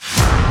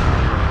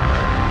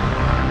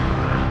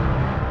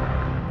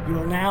You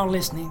are now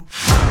listening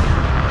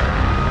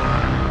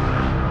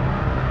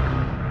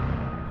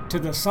to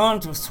the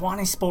Sons of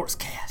Swanee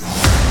Sportscast.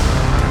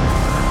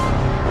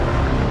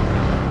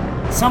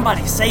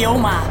 Somebody say oh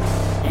my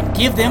and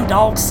give them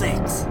dogs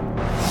 6.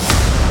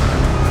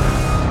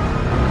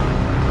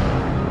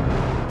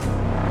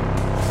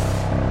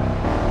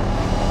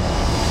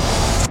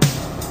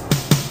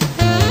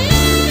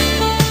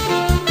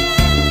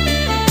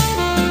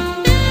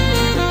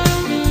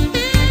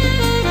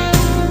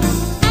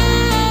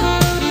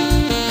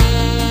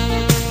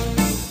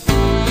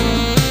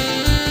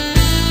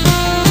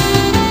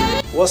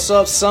 What's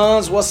up,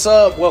 Sons? What's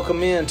up?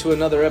 Welcome in to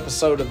another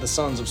episode of the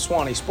Sons of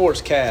Swanee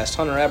Sportscast.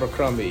 Hunter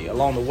Abercrombie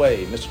along the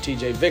way, Mr.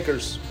 TJ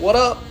Vickers. What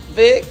up,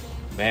 Vic?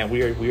 Man,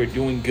 we are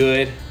doing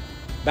good.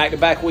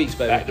 Back-to-back weeks,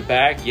 baby. Back to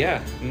back, yeah.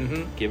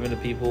 Mm-hmm. Giving the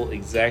people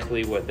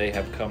exactly what they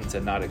have come to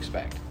not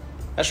expect.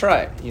 That's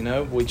right. You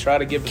know, we try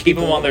to give the Keep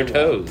people them on their what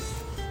they want. toes.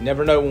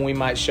 Never know when we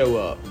might show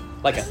up.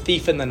 Like a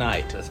thief in the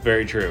night. That's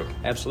very true.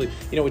 Absolutely.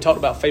 You know, we talked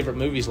about favorite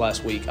movies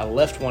last week. I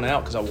left one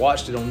out because I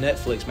watched it on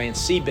Netflix, man.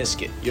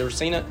 Seabiscuit. You ever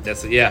seen it?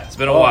 It's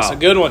been a while. It's a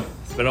good one.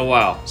 It's been a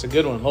while. It's a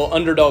good one. A little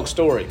underdog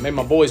story. Made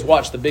my boys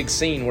watch the big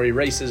scene where he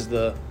races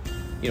the,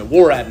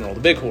 War Admiral,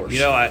 the big horse. You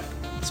know,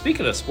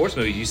 speaking of sports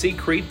movies, you see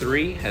Creed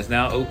 3 has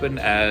now opened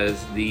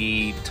as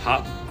the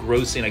top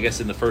grossing, I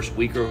guess in the first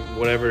week or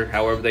whatever,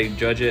 however they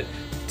judge it,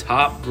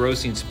 top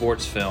grossing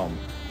sports film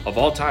of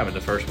all time in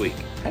the first week.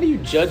 How do you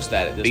judge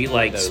that at this Beat point,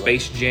 like though?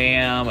 Space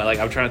Jam.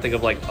 I'm trying to think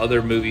of like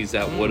other movies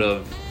that would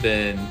have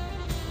been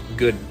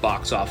good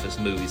box office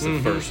movies the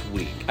first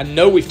week. I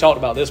know we've talked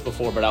about this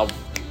before, but I'll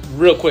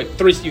real quick.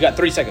 You got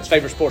 3 seconds.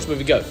 Favorite sports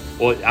movie? Go.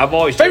 Well, I've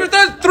always 3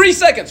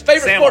 seconds.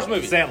 Favorite Sandlot, sports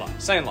movie?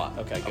 Sandlot.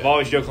 Okay. Good. I've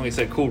always jokingly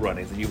said Cool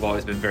Runnings, and you've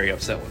always been very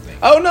upset with me.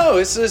 Oh no,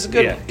 it's a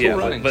good one. Cool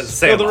Runnings. But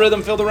feel the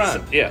rhythm, feel the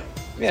rhyme. Yeah.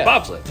 It's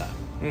bobsled time.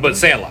 But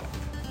Sandlot.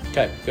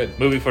 Okay, good.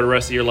 Movie for the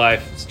rest of your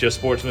life. It's just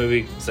sports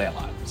movie.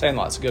 Sandlot.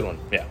 Sandlot's a good one.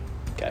 Yeah.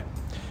 Okay.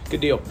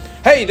 Good deal.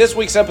 Hey, this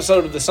week's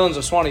episode of the Sons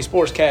of Swanee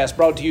Sportscast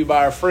brought to you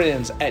by our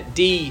friends at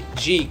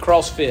DG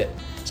CrossFit.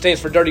 Stands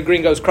for Dirty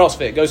Gringos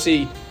CrossFit. Go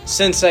see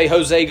Sensei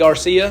Jose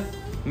Garcia,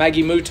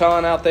 Maggie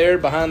Mouton out there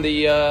behind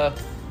the,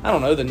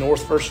 the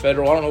North First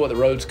Federal. I don't know what the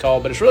road's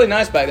called, but it's really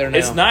nice back there now.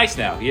 It's nice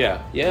now,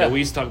 yeah. Yeah. We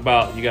used to talk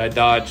about you got to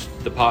dodge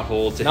the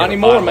pothole to Not hit a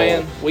anymore, pothole.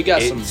 man. We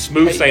got some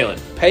smooth sailing.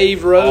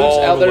 Paved roads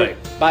All out the there way.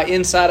 by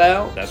Inside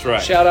Out. That's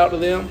right. Shout out to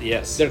them.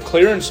 Yes. They're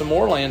clearing some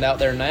more land out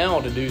there now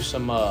to do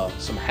some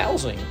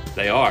housing,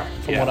 They are.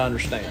 from what I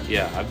understand.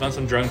 Yeah, I've done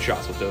some drone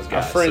shots with those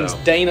guys. Our friends so.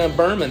 Dana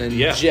Berman and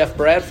Yeah. Jeff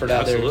Bradford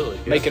out Absolutely,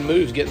 there yeah. making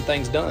moves, getting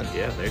things done.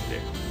 Yeah, they're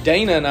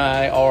Dana and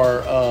I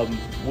are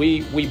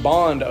we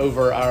bond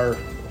over our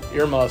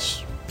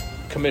earmuffs,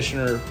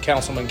 Commissioner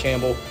Councilman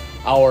Campbell,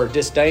 our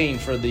disdain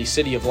for the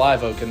city of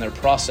Live Oak and their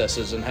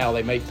processes and how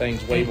they make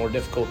things way more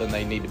difficult than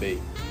they need to be.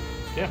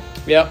 Yeah.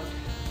 Yep.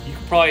 You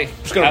could probably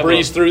Just gonna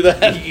breeze through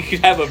that. You could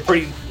have a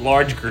pretty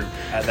large group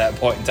at that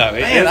point in time.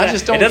 Man, I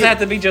just don't It doesn't get- have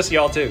to be just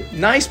y'all too.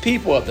 Nice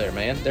people up there,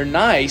 man. They're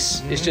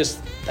nice. It's just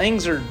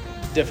things are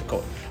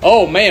difficult.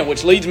 Oh, man,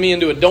 which leads me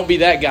into a Don't Be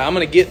That Guy. I'm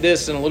going to get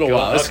this in a little Go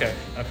while. on. Okay.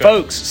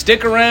 Folks,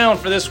 stick around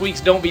for this week's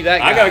Don't Be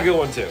That Guy. I got a good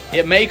one too.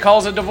 It may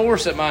cause a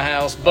divorce at my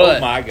house, but oh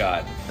my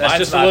God, that's Mine's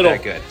just not a little.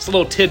 that good. It's a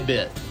little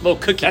tidbit, a little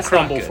cookie That's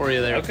crumble not good. for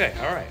you there. Okay,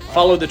 all right.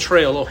 Follow the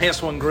trail, a little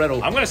Hansel and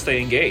Gretel. I'm going to stay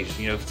engaged.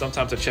 You know,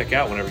 sometimes I check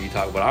out whenever you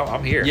talk, but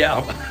I'm here. Yeah.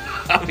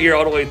 I'm here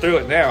all the way through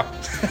it now.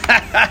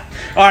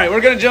 All right,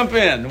 we're gonna jump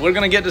in. We're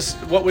gonna get to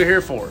what we're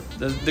here for,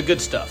 the good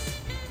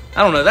stuff.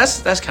 I don't know.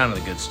 That's kind of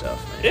the good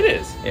stuff. Man. It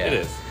is. Yeah. It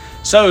is.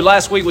 So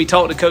last week we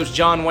talked to Coach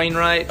John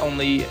Wainwright in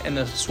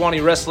the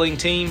Swanee wrestling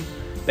team.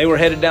 They were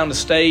headed down to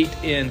state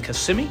in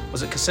Kissimmee.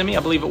 Was it Kissimmee?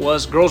 I believe it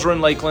was. Girls were in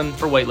Lakeland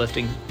for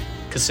weightlifting.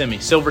 Kissimmee,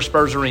 Silver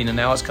Spurs Arena.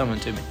 Now it's coming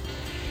to me.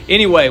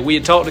 Anyway, we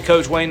had talked to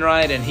Coach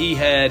Wainwright, and he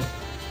had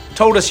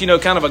told us,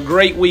 kind of a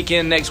great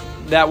weekend.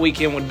 That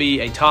weekend would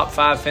be a top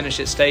 5 finish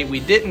at state. We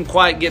didn't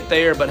quite get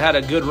there, but had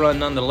a good run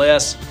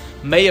nonetheless.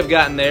 May have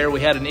gotten there. We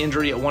had an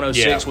injury at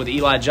 106 with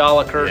Eli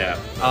Jolliker. Yeah.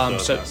 That's what I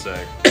was gonna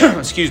say.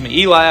 Excuse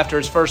me, Eli, after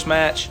his first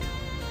match,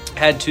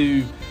 had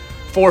to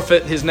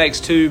forfeit his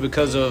next 2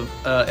 because of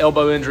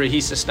elbow injury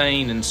he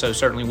sustained, and so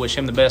certainly wish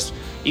him the best.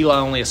 Eli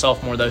only a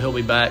sophomore, though. He'll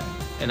be back,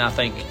 and I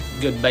think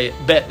good bet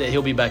that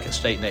he'll be back at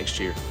state next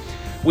year.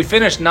 We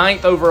finished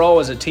 9th overall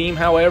as a team,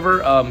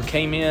 however.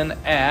 Came in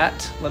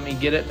at, let me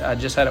get it, I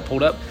just had it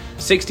pulled up,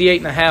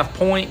 68.5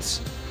 points.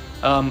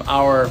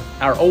 Our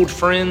old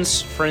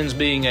friends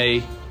being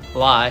a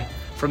lie,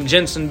 from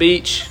Jensen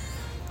Beach,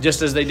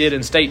 just as they did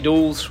in state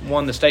duels,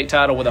 won the state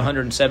title with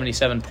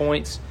 177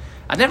 points.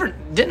 I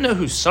didn't know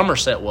who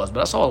Somerset was,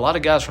 but I saw a lot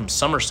of guys from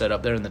Somerset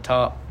up there in the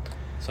top.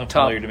 Sounds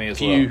familiar to me as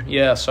few. well.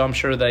 Yeah, so I'm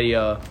sure they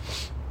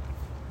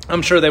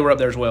were up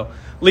there as well.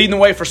 Leading the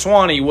way for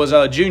Swanee was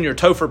junior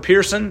Topher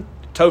Pearson.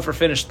 Topher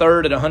finished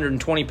 3rd at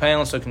 120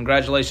 pounds, so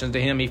congratulations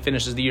to him. He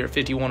finishes the year at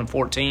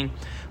 51-14.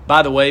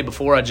 By the way,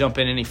 before I jump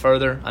in any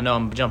further, I know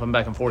I'm jumping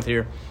back and forth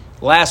here.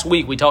 Last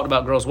week we talked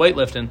about girls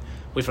weightlifting.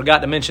 We forgot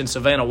to mention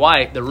Savannah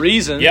White. The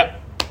reason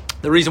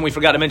The reason we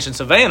forgot to mention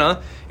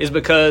Savannah is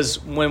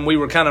because when we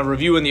were kind of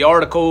reviewing the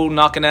article,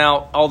 knocking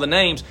out all the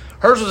names,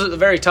 hers was at the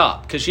very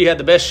top because she had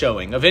the best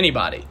showing of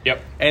anybody.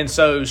 Yep. And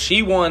so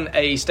she won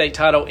a state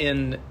title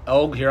in,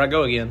 here I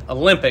go again,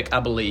 Olympic,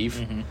 I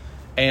believe,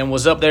 and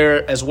was up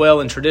there as well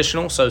in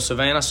traditional. So,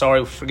 Savannah,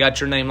 sorry, we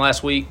forgot your name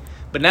last week.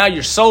 But now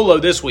you're solo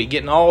this week,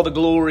 getting all the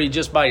glory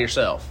just by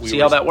yourself. See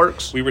how that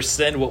works? We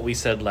rescind what we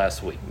said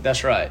last week.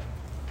 That's right.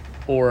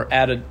 Or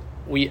add.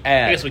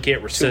 I guess we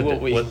can't rescind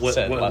what we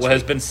said what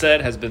has been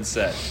said has been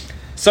said.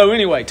 So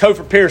anyway,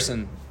 Topher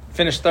Pearson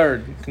finished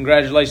third.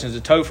 Congratulations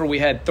to Topher. We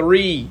had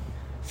 3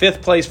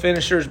 fifth-place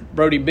finishers,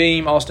 Brody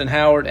Beam, Austin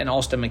Howard, and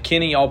Austin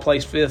McKinney, all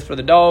placed fifth for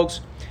the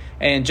Dogs.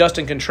 And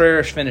Justin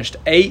Contreras finished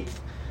 8th.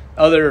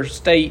 Other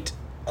state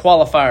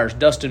qualifiers,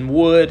 Dustin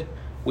Wood,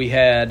 we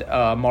had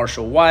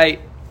Marshall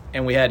White,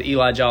 and we had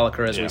Eli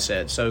Jolliker, as we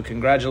said. So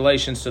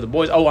congratulations to the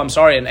boys. Oh, I'm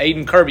sorry, and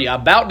Aiden Kirby. I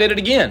about did it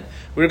again.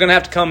 We were going to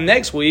have to come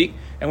next week,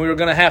 and we were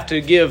going to have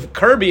to give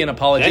Kirby an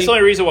apology. That's the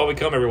only reason why we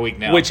come every week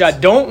now. Which I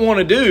don't want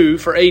to do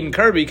for Aiden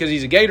Kirby because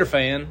he's a Gator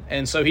fan,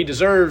 and so he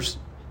deserves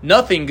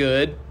nothing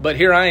good. But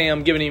here I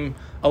am giving him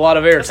a lot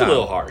of airtime. That's a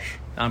little harsh.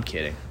 I'm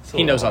kidding.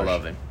 He knows I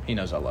love him. He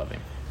knows I love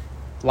him.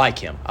 Like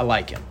him. I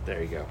like him.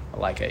 There you go. I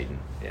like Aiden.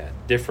 Yeah,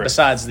 different.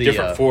 Besides the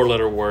different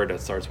 4-letter word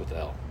that starts with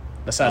L.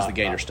 Besides the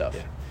Gator stuff.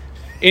 Yeah.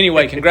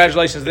 Anyway,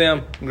 congratulations to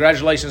them.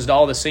 Congratulations to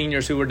all the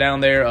seniors who were down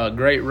there. A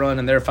great run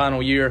in their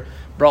final year.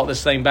 Brought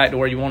this thing back to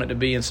where you want it to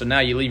be, and so now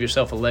you leave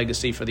yourself a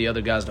legacy for the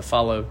other guys to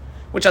follow,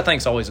 which I think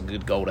is always a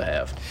good goal to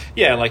have.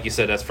 Yeah, like you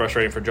said, that's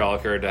frustrating for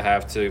Jolliker to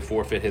have to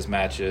forfeit his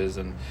matches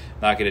and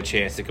not get a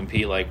chance to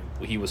compete like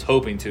he was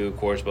hoping to, of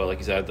course. But like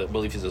you said, I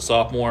believe he's a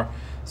sophomore.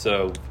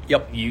 So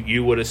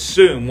you would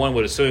assume, one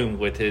would assume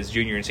with his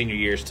junior and senior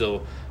year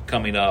still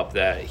coming up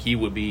that he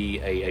would be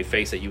a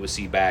face that you would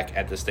see back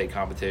at the state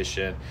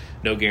competition.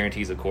 No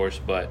guarantees, of course,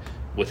 but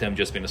with him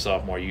just being a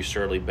sophomore, you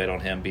surely bet on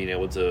him being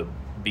able to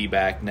be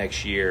back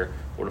next year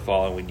or the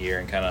following year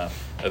and kind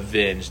of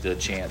avenge the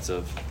chance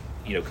of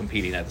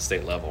competing at the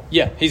state level.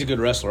 Yeah, he's a good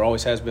wrestler,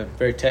 always has been,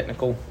 very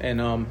technical, and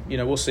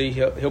we'll see.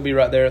 He'll be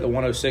right there at the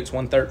 106,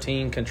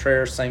 113.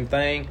 Contreras, same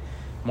thing.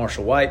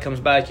 Marshall White comes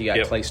back. You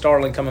got Clay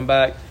Starling coming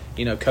back.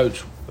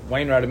 Coach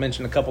Wainwright had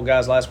mentioned a couple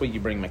guys last week. You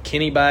bring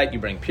McKinney back. You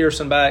bring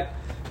Pearson back.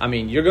 I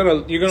mean, you're gonna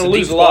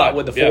lose a lot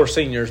with the 4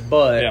 seniors,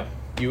 but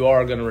you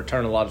are going to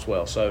return a lot as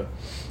well. So,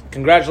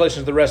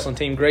 congratulations to the wrestling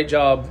team. Great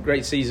job,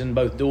 great season,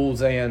 both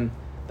duels and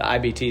the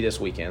IBT this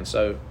weekend.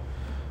 So,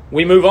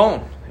 we move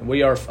on.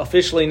 We are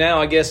officially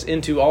now, I guess,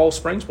 into all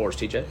spring sports,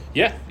 TJ.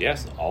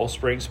 Yes, all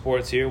spring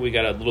sports here. We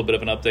got a little bit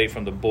of an update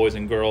from the boys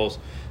and girls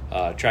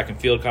track and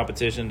field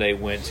competition. They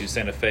went to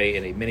Santa Fe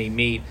in a mini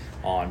meet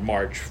on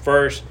March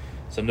 1st.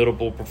 Some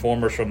notable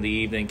performers from the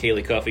evening: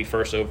 Kaylee Cuffey,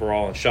 first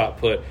overall in shot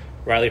put;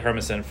 Riley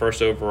Hermanson,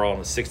 first overall in the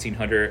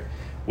 1600;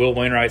 Will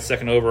Wainwright,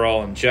 second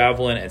overall in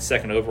javelin and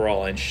second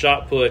overall in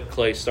shot put;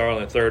 Clay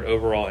Starling, third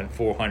overall in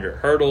 400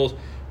 hurdles;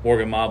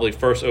 Morgan Mobley,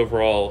 first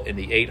overall in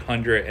the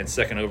 800 and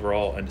second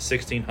overall in the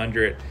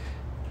 1600;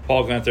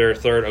 Paul Gunther,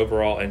 third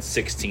overall in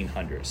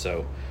 1600.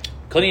 So,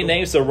 plenty of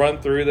names to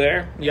run through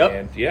there. Yep.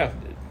 And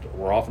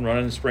we're off and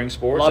running in spring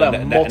sports. A lot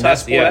of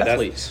multi-sport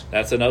athletes.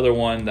 That's another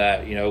one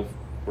that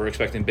we're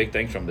expecting big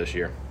things from this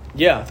year.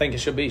 Yeah, I think it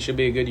should be. It should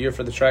be a good year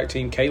for the track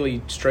team.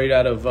 Kaylee, straight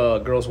out of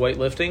girls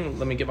weightlifting.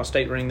 Let me get my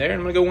state ring there, and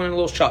I'm going to go win a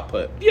little shot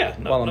put. Yeah,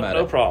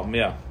 no problem.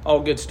 Yeah,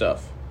 all good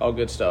stuff.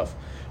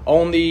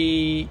 On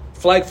the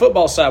flag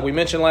football side, we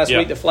mentioned last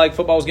week that flag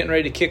football is getting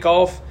ready to kick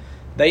off.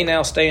 They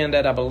now stand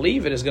at, I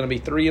believe it is going to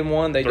be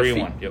 3-1.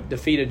 They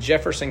defeated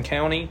Jefferson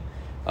County.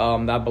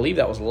 I believe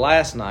that was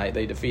last night.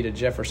 They defeated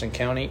Jefferson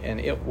County, and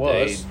it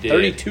was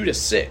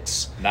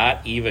 32-6.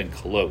 Not even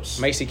close.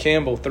 Macy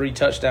Campbell, 3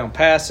 touchdown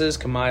passes.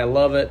 Kamaya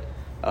Lovett,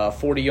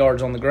 40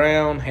 yards on the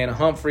ground. Hannah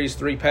Humphreys,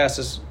 3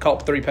 passes,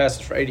 caught 3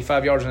 passes for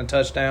 85 yards and a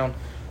touchdown.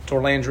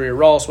 Torlandria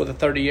Ross with a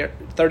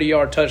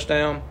 30-yard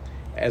touchdown,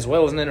 as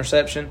well as an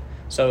interception.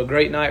 So a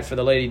great night for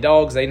the Lady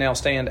Dogs. They now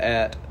stand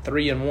at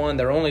 3-1.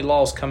 Their only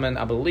loss coming,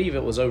 I believe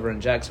it was over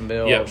in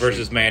Jacksonville. Yeah,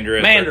 versus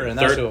Mandarin.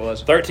 That's who it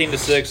was.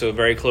 13-6, so a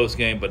very close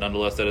game, but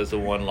nonetheless, that is the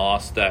one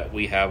loss that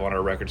we have on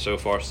our record so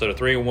far. So the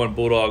 3-1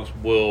 Bulldogs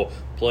will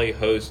play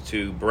host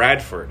to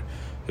Bradford,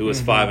 who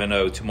is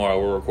 5-0 tomorrow.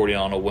 We're recording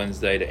on a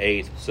Wednesday, the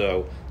 8th.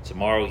 So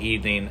tomorrow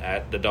evening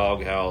at the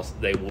Doghouse,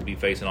 they will be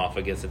facing off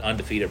against an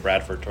undefeated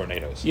Bradford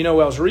Tornadoes. I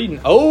was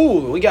reading.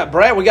 We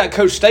got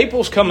Coach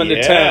Staples coming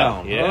to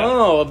town. Yeah.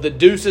 Of the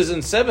Deuces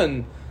and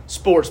Seven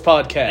Sports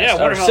Podcast.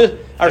 Yeah,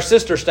 our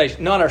sister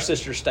station, not our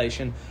sister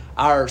station,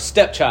 our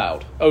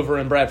stepchild over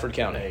in Bradford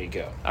County. There you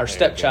go. Our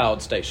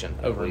stepchild station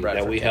over in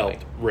Bradford County. That we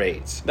helped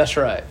raise. That's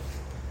right.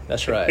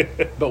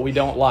 But we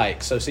don't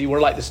like. So, see, we're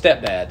like the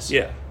stepdads.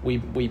 Yeah. We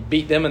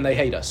beat them and they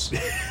hate us.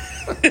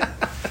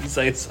 You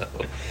say so.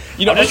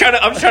 I'm just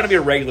trying to be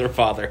a regular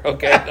father,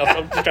 okay?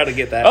 I'm just trying to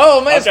get that.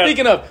 Oh, man,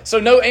 speaking of, so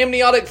no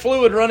amniotic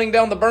fluid running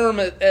down the berm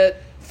at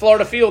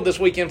Florida Field this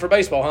weekend for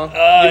baseball,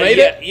 huh? You made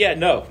it? it? Yeah,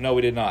 no,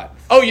 we did not.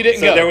 Oh, you didn't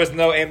So go? there was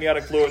no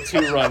amniotic fluid to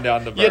run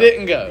down the berm. You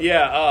didn't go?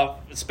 Yeah,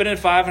 spending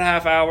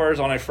 5.5 hours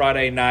on a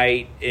Friday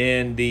night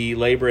in the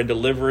labor and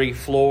delivery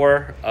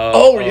floor.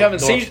 Were you having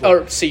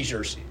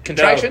seizures?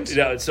 Contractions?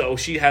 No, so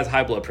she has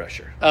high blood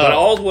pressure. Oh. But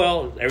all's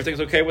well.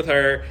 Everything's okay with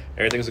her.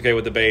 Everything's okay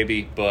with the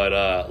baby. But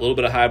a little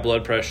bit of high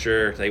blood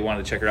pressure. They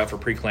wanted to check her out for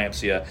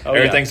preeclampsia.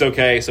 Everything's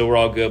okay, so we're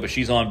all good. But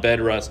she's on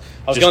bed rest.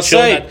 I was going to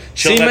say,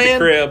 chilling at the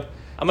crib.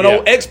 I'm an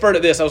old expert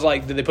at this. I was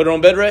like, did they put her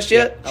on bed rest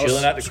yet? Yeah,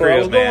 chilling at the where I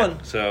crib, was man.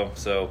 going.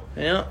 So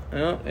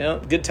Yeah.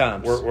 Good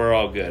times. we're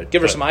all good.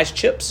 Give her some ice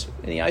chips.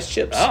 Any ice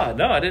chips? Ah,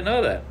 no, I didn't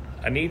know that.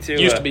 I need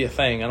to. Used to be a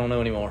thing. I don't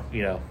know anymore.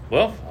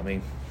 Well, I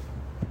mean,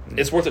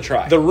 it's worth a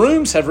try. The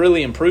rooms have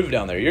really improved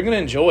down there. You're going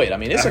to enjoy it. I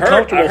mean, it's I a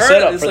comfortable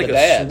setup it's for like the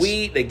dads. a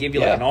suite. They give you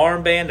like an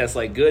armband that's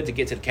like good to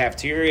get to the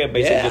cafeteria.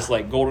 Basically, just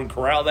like Golden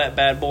Corral that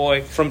bad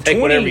boy. Take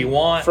whatever you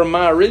want. From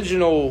my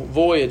original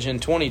voyage in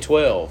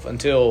 2012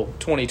 until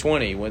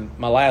 2020, when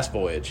my last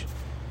voyage,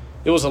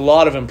 it was a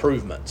lot of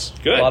improvements.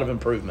 Good. A lot of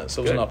improvements.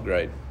 So it was an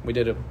upgrade. We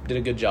did a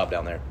good job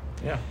down there.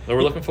 Yeah, so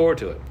we're looking forward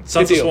to it.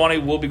 Sons of Swanee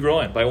will be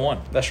growing by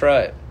one. That's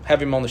right.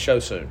 Have him on the show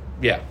soon.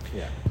 Yeah.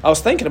 I was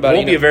thinking about it.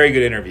 Won't be a very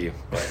good interview.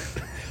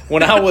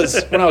 When I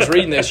was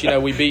reading this,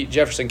 we beat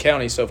Jefferson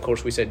County, so of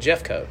course we said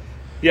Jeffco.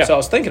 Yeah. So I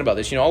was thinking about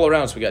this. All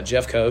around us we got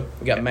Jeffco,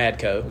 we got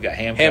Madco, we got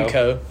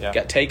Hamco, yeah. we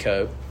got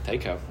Tayco.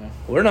 Yeah.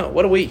 We're not.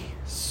 What are we?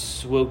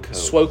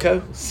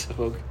 Swoco.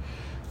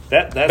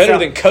 That better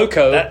than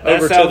Cocoa.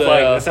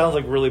 That sounds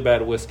like really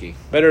bad whiskey.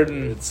 Better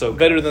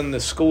than the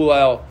school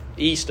out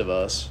east of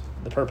us,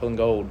 the purple and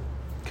gold.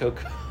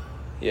 Cocoa.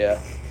 Yeah,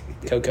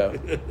 Cocoa.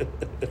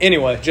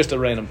 Anyway, just a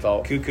random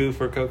thought. Cuckoo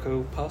for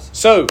Cocoa Puffs.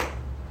 So,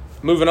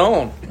 moving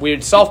on, we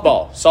had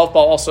softball. Softball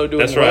also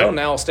doing well. Right.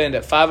 Now stand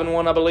at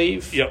 5-1, I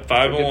believe. Yep,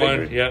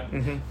 5-1. Yep.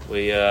 Mm-hmm.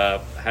 We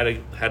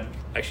had.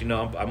 Actually,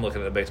 no. I'm looking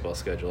at the baseball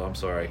schedule. I'm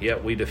sorry. Yeah,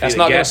 we defeated. That's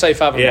not going to say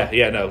 5-1.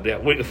 Yeah.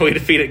 We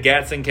defeated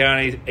Gadsden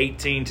County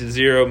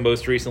 18-0.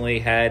 Most recently,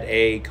 had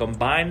a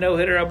combined no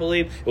hitter. I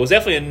believe it was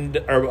definitely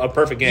a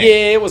perfect game.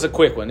 Yeah, it was a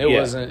quick one. It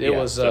wasn't. It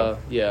was. So.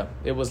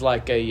 It was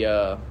like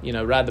a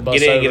ride the bus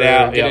get in, over, get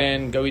out, get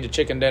in, go eat a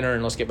chicken dinner,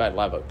 and let's get back to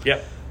Live Oak.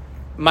 Yep.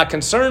 My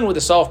concern with the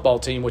softball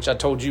team, which I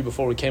told you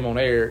before we came on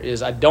air,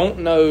 is I don't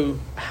know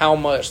how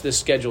much this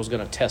schedule is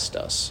going to test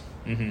us.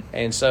 Mm-hmm.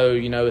 And so,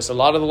 it's a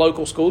lot of the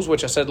local schools,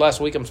 which I said last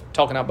week, I'm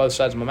talking out both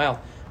sides of my mouth.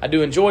 I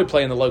do enjoy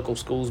playing the local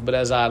schools, but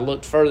as I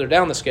looked further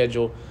down the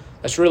schedule,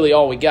 that's really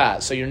all we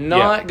got. So you're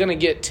not going to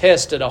get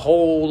tested a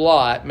whole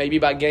lot, maybe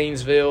by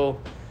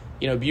Gainesville.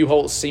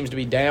 Buchholz seems to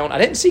be down. I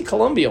didn't see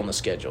Columbia on the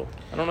the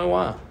I don't know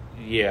why.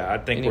 Yeah, I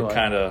think we're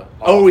kind of.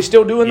 Oh, are we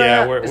still doing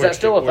that? Yeah, is that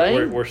still a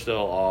thing? We're still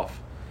off.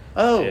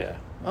 Oh, yeah.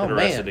 Oh, for the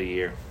rest of the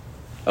year.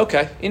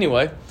 Okay.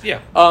 Anyway. Yeah.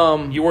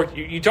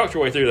 You talked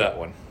your way through that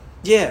one.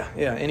 Yeah.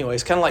 Anyway,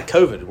 it's kind of like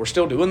COVID. We're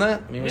still doing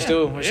that. I mean, we're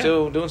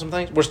still doing some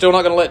things. We're still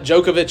not going to let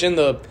Djokovic in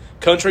the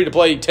country to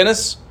play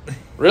tennis.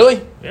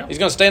 Really? Yeah. He's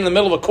going to stand in the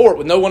middle of a court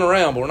with no one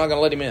around, but we're not going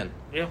to let him in.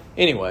 Yeah.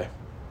 Anyway,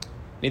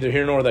 neither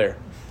here nor there.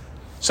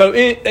 So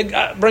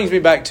it brings me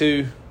back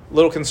to a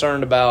little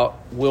concerned about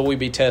will we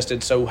be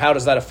tested. So how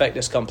does that affect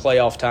us come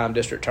playoff time,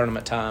 district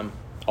tournament time?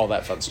 All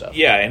that fun stuff.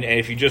 Yeah, and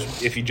if you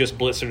just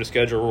blitz through the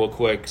schedule real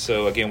quick,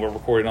 so again, we're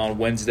recording on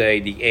Wednesday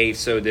the 8th,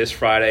 so this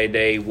Friday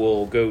they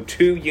will go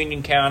to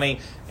Union County,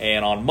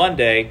 and on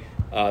Monday,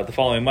 the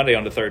following Monday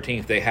on the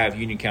 13th, they have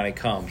Union County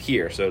come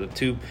here. So the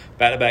two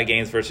back-to-back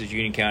games versus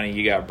Union County,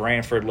 you got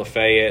Branford,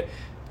 Lafayette,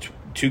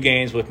 two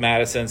games with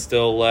Madison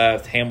still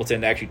left,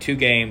 Hamilton, actually 2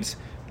 games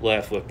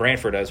left with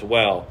Branford as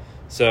well.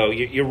 So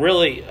you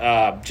really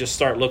just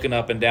start looking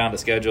up and down the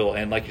schedule,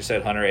 and like you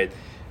said, Hunter,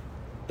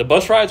 the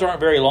bus rides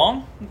aren't very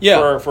long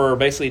for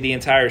basically the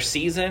entire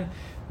season.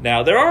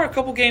 Now, there are a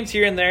couple games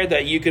here and there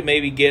that you could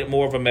maybe get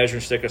more of a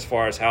measuring stick as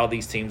far as how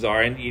these teams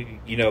are. And,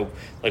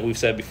 like we've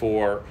said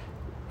before,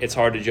 it's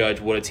hard to judge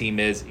what a team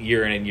is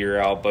year in and year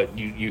out, but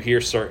you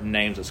hear certain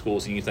names of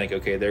schools and you think,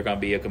 okay, they're going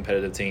to be a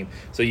competitive team.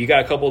 So you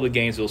got a couple of the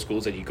Gainesville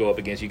schools that you go up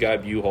against. You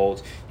got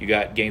Buchholz, you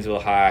got Gainesville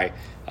High.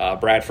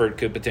 Bradford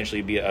could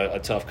potentially be a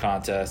tough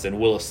contest, and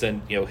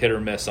Williston, hit or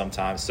miss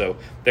sometimes. So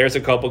there's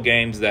a couple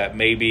games that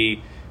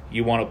maybe –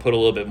 you want to put a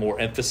little bit more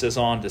emphasis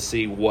on to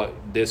see what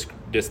this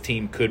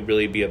team could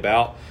really be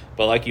about.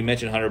 But like you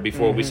mentioned, Hunter,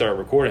 before we started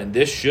recording,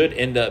 this should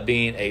end up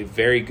being a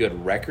very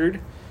good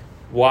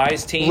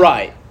record-wise team.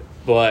 Right.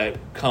 But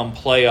come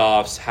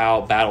playoffs,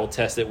 how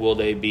battle-tested will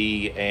they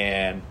be?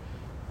 And,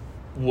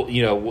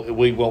 we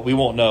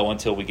won't know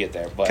until we get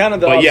there. But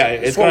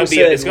it's going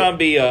to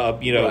be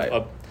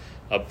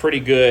a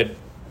pretty good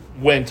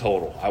win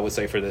total, I would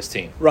say, for this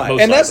team. Right.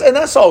 And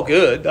that's all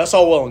good. That's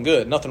all well and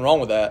good. Nothing wrong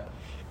with that.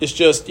 It's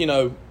just,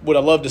 would I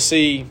love to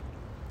see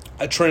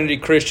a Trinity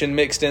Christian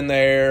mixed in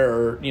there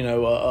or,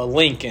 a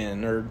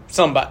Lincoln or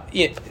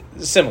somebody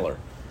similar.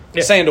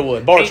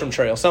 Sandalwood, Bartram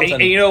Trail, something.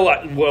 And you know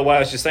what I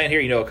was just saying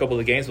here, a couple of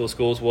the Gainesville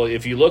schools, well,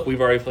 if you look,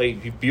 we've already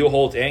played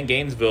Buellholz and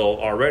Gainesville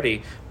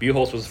already.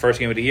 Buellholz was the first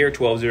game of the year,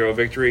 12-0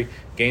 victory.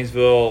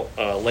 Gainesville,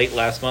 late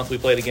last month, we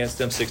played against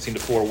them,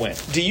 16-4 win.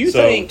 Do you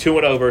think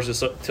 2-0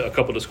 versus a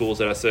couple of the schools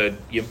that I said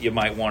you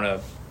might want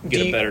to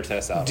get a better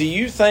test out? Do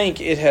you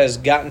think it has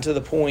gotten to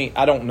the point,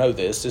 I don't know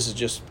this is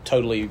just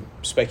totally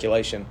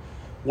speculation,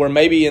 where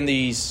maybe in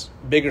these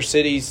bigger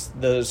cities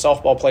the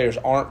softball players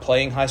aren't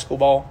playing high school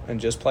ball and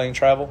just playing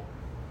travel?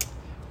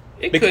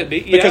 It could be.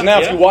 Because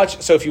now if you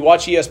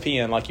watch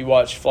ESPN, like you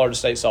watch Florida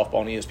State softball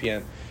on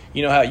ESPN,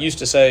 you know how it used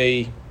to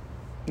say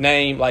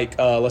name, like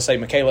let's say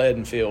Michaela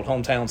Edenfield,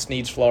 hometown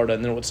Sneads, Florida,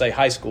 and then it would say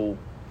high school.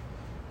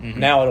 Mm-hmm.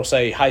 Now it'll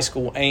say high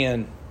school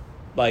and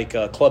like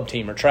a club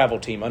team or travel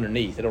team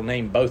underneath. It'll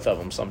name both of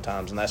them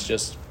sometimes, and that's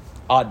just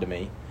odd to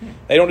me.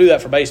 They don't do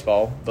that for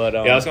baseball. But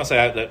I was going to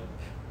say that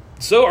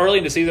so early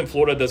in the season,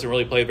 Florida doesn't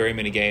really play very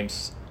many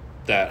games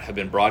that have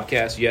been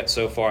broadcast yet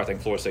so far. I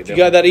think Florida State. You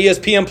got that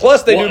ESPN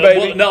Plus they do, baby.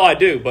 Well, no, I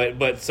do,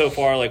 but so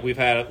far, like we've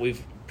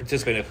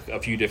participated in a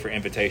few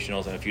different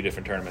invitationals and a few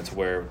different tournaments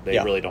where they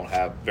really don't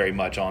have very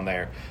much on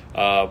there.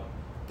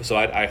 So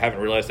I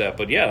haven't realized that,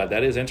 but yeah,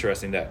 that is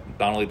interesting. That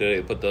not only did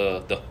they put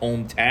the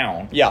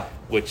hometown,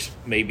 which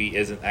maybe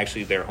isn't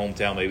actually their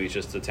hometown, maybe it's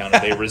just the town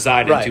that they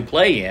reside in to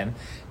play in,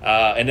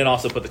 and then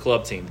also put the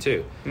club team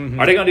too. Mm-hmm.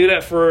 Are they going to do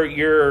that for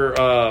your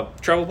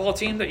travel ball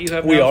team that you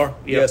have? We now? are.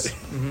 Yes,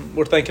 mm-hmm.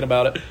 We're thinking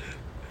about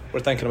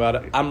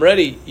it. I'm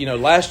ready.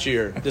 Last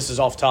year, this is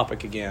off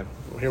topic again.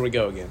 Here we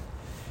go again.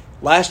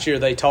 Last year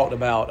they talked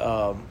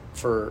about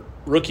for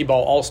Rookie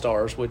Ball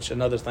All-Stars, which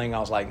another thing I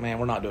was like, man,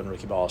 we're not doing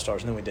Rookie Ball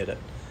All-Stars, and then we did it.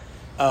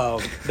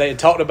 They had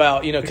talked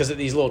about, because at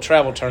these little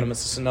travel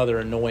tournaments, it's another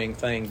annoying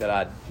thing that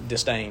I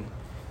disdain,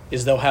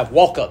 is they'll have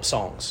walk-up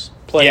songs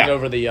playing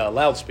over the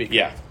loudspeaker.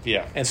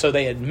 Yeah. And so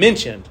they had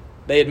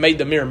made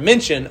the mere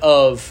mention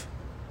of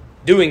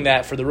doing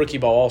that for the Rookie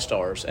Ball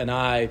All-Stars, and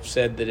I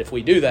said that if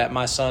we do that,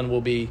 my son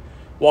will be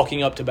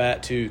walking up to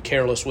bat to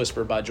Careless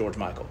Whisper by George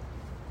Michael.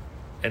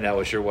 And that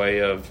was your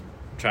way of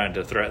trying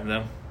to threaten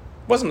them?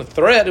 It wasn't a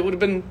threat. It would have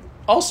been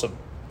awesome.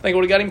 I think it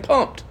would have got him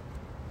pumped.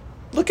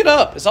 Look it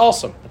up. It's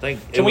awesome.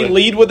 Can we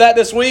lead with that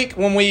this week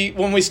when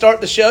we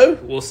start the show?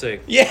 We'll see.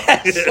 Yes,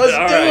 let's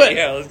do it.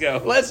 Yeah, let's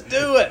go. Let's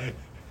do it.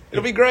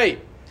 It'll be great.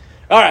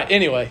 All right,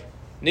 anyway,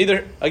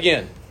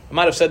 I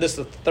might have said this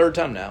the third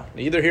time now.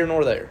 Neither here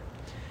nor there.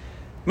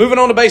 Moving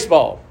on to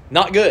baseball.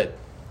 Not good.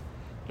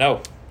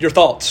 No. Your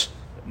thoughts?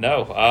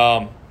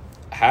 No.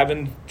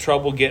 Having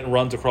trouble getting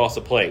runs across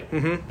the plate.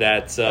 Mm-hmm.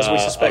 That's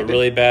a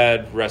really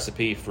bad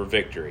recipe for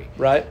victory.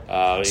 Right.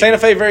 Santa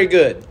Fe very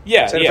good.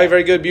 Yeah. Santa Fe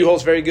very good.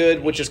 Buellholz very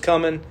good, which is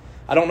coming.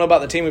 I don't know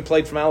about the team we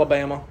played from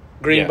Alabama,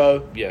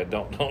 Greenbow. Yeah.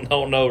 Don't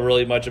know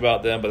really much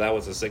about them, but that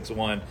was a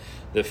 6-1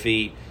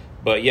 defeat.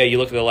 But yeah, you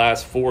look at the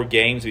last 4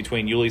 games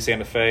between Yulee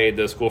Santa Fe,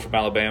 the school from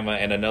Alabama,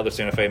 and another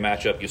Santa Fe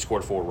matchup. You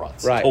scored 4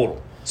 runs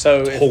total.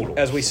 So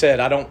as we said,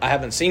 I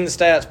haven't seen the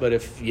stats, but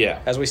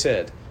as we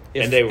said.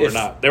 They were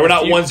not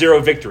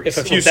 1-0 victories.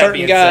 If a few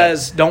certain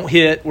guys don't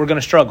hit, we're going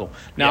to struggle.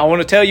 Now, I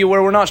want to tell you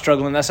where we're not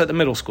struggling. That's at the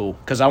middle school,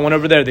 because I went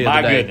over there the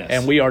other day.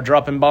 And we are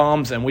dropping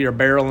bombs, and we are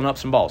barreling up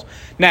some balls.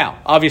 Now,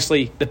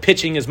 obviously, the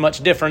pitching is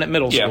much different at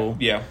middle school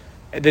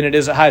than it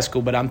is at high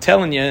school. But I'm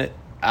telling you,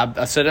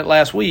 I said it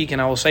last week,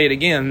 and I will say it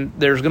again,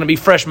 there's going to be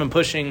freshmen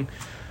pushing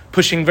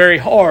very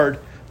hard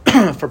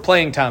for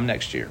playing time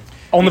next year.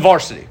 On the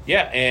varsity.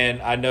 Yeah,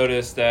 and I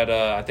noticed that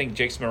I think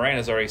Jake Moran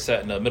has already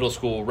set a middle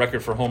school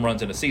record for home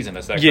runs in a season.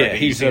 Is that correct? Yeah,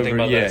 he's over.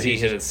 He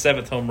hit his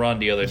 7th home run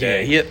the other day.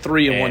 Yeah, he hit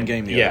 3 in one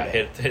game the other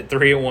day. Hit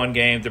 3 in one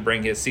game to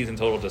bring his season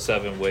total to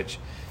 7, which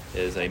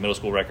is a middle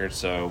school record.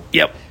 So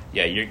yeah,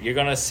 you're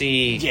going to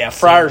see. Yeah,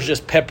 Fryer's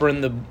just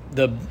peppering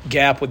the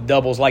gap with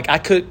doubles. Like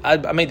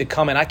I made the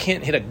comment, I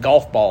can't hit a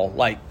golf ball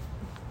like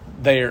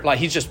there.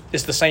 Like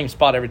it's the same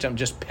spot every time,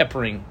 just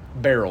peppering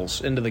barrels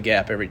into the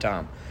gap every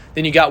time.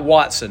 Then you got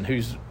Watson,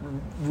 who's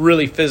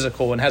really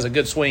physical and has a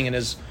good swing and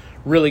is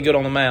really good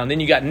on the mound.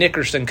 Then you got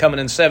Nickerson coming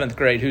in 7th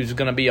grade, who's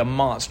going to be a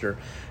monster.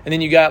 And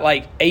then you got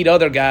like 8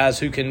 other guys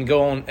who can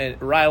go on,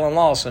 Rylan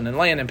Lawson and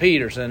Landon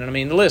Peterson. And, I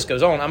mean, the list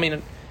goes on. I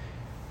mean,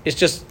 it's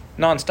just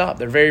nonstop.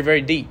 They're very,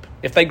 very deep.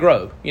 If they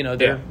grow,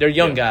 they're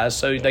young guys,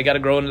 so they got to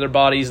grow into their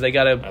bodies. They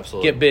got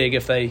to get big.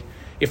 If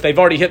they've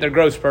already hit their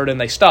growth spurt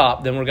and they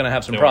stop, then we're going to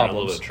have some problems.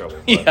 We're in a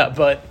little bit of trouble.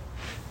 But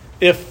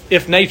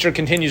if nature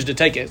continues to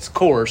take its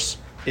course,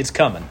 it's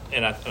coming.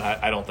 And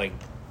I don't think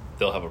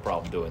they'll have a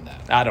problem doing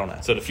that. I don't know.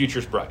 So the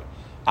future's bright.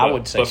 I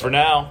would say so. But for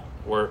now,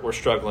 we're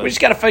struggling. We just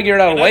got to figure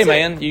it out a way,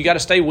 man. You got to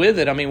stay with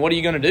it. I mean, what are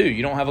you going to do?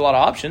 You don't have a lot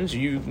of options.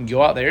 You can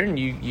go out there and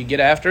you get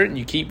after it and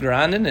you keep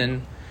grinding,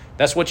 and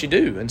that's what you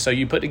do. And so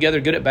you put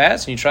together good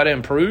at-bats and you try to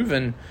improve.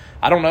 And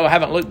I don't know. I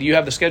haven't looked. Do you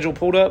have the schedule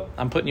pulled up?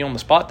 I'm putting you on the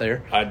spot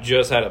there. I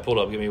just had it pulled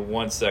up. Give me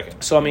 1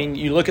 second. So, I mean,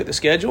 you look at the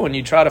schedule and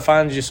you try to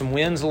find you some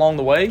wins along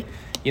the way.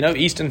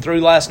 Easton threw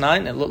last night,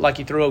 and it looked like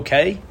he threw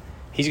okay.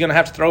 He's going to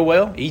have to throw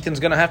well. Ethan's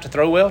going to have to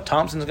throw well.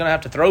 Thompson's going to have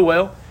to throw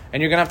well.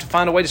 and you're going to have to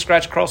find a way to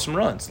scratch across some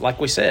runs. Like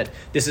we said,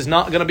 this is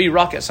not going to be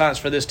rocket science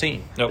for this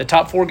team. Nope. The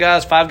top 5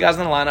 guys in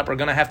the lineup are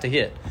going to have to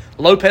hit.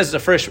 Lopez is a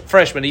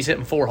freshman. He's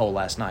hitting 4-hole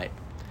last night.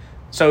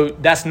 So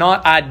that's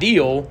not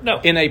ideal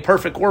in a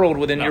perfect world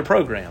within your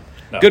program.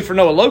 No. Good for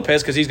Noah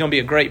Lopez because he's going to be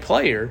a great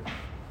player,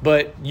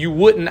 but you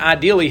wouldn't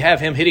ideally have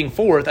him hitting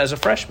 4th as a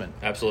freshman.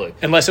 Absolutely.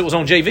 Unless it was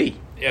on JV.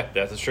 Yeah,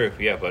 that's true.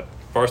 Yeah, but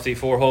varsity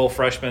 4-hole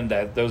freshman,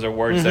 those are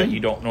words that you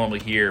don't normally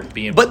hear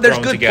being But there's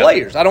thrown good together.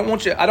 players. I don't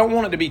want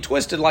it to be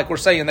twisted like we're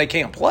saying they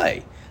can't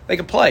play. They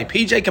can play.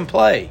 PJ can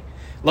play.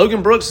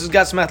 Logan Brooks has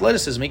got some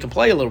athleticism. He can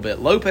play a little bit.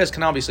 Lopez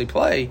can obviously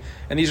play,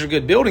 and these are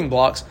good building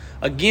blocks.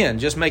 Again,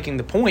 just making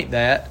the point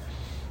that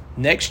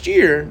next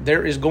year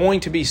there is going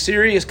to be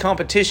serious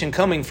competition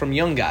coming from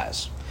young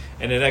guys.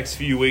 In the next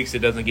few weeks, it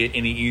doesn't get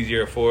any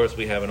easier for us.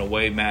 We have an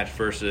away match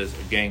versus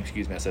a game.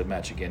 Excuse me, I said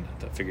match again.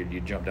 I figured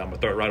you'd jump down my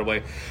throat right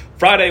away.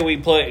 Friday, we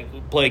play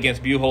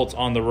against Buchholz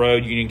on the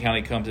road. Union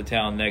County comes to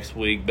town next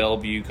week.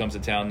 Bellevue comes to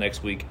town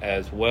next week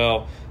as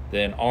well.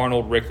 Then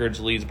Arnold,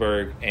 Rickards,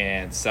 Leesburg,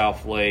 and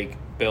South Lake,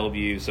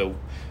 Bellevue. So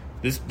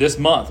this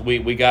month,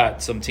 we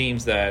got some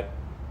teams that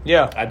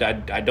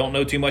I don't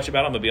know too much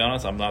about them, to be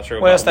honest. I'm not sure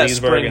about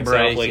Leesburg and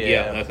South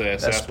Lake.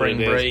 That's spring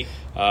break.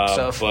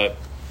 But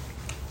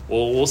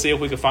we'll see if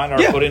we can find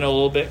our footing a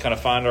little bit, kind of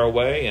find our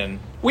way. And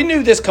we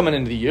knew this coming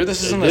into the year.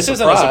 This isn't a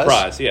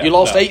surprise. Yeah, you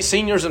lost 8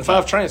 seniors and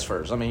 5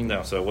 transfers. I mean,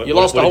 you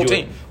lost the whole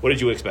team. What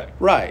did you expect?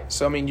 Right.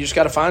 So, I mean, you just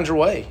got to find your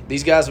way.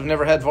 These guys have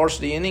never had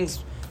varsity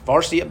innings,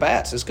 varsity at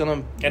bats. It's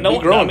going to be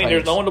growing pains.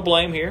 There's no one to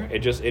blame here.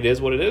 It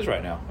is what it is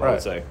right now, I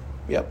would say.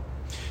 Yep.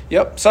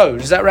 So,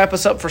 does that wrap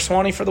us up for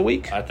Swanee for the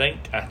week? I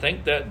think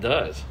that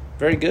does.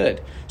 Very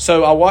good.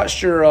 So, I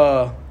watched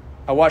your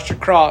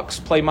Crocs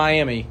play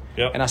Miami,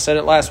 and I said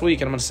it last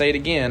week, and I'm going to say it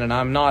again, and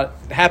I'm not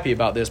happy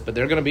about this, but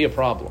they're going to be a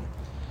problem.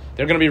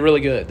 They're going to be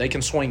really good. They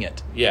can swing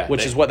it,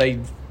 which is what they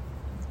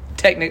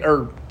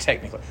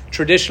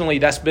traditionally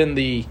that's been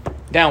the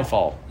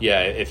downfall.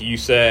 Yeah, if you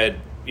said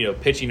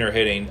pitching or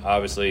hitting,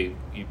 obviously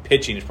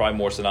pitching is probably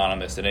more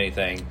synonymous than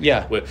anything.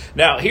 Yeah.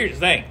 Now here's the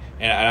thing,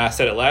 and I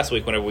said it last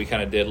week whenever we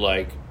kind of did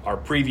like our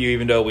preview,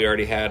 even though we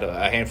already had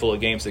a handful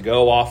of games to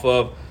go off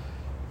of.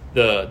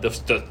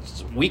 The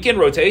weekend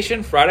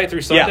rotation, Friday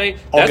through Sunday,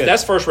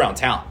 that's first round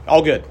talent.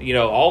 All good.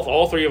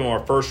 All 3 of them are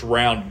first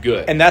round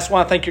good. And that's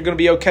why I think you're going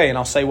to be okay, and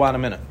I'll say why in a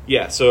minute.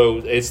 Yeah, so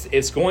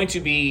it's going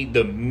to be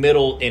the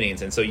middle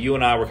innings. And so you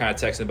and I were kind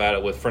of texting about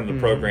it with friend of the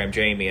program,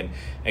 Jamie,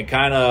 and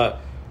kind of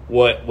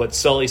what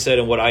Sully said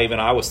and what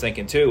I was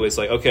thinking too is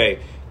like, okay,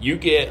 you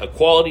get a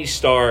quality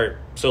start,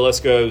 so let's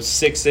go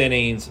 6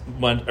 innings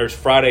or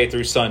Friday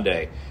through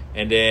Sunday.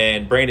 And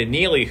then Brandon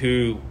Neely,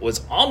 who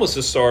was almost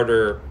a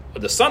starter,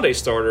 the Sunday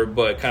starter,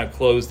 but kind of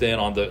closed in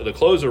on the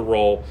closer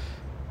role,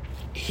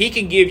 he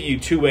can give you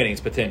 2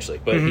 innings potentially,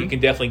 but he can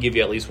definitely give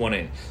you at least 1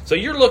 inning. So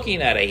you're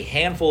looking at a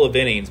handful of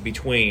innings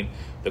between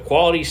the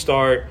quality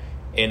start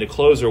and the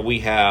closer. We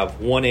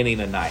have 1 inning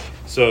a night.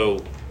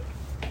 So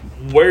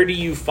where do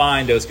you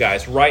find those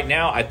guys? Right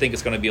now, I think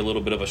it's going to be a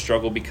little bit of a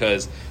struggle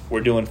because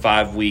we're doing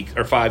 5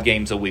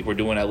 games a week. We're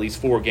doing at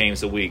least 4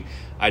 games a week.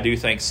 I do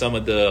think some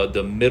of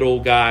the middle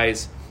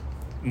guys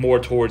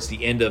more towards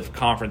the end of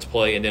conference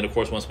play, and then, of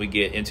course, once we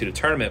get into the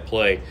tournament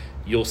play,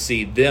 you'll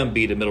see them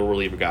be the middle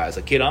reliever guys.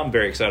 A kid I'm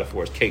very excited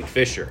for is Kate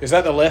Fisher. Is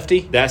that the lefty?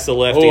 That's the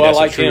lefty. That's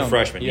a true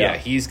freshman. Yeah,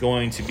 he's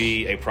going to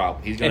be a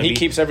problem. He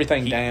keeps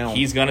everything down.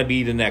 He's going to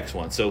be the next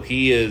one. So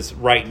he is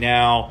right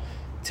now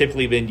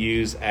typically been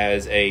used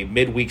as a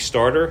midweek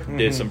starter.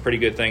 Did some pretty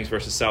good things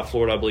versus South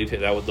Florida, I believe.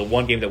 That was the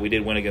one game that we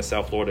did win against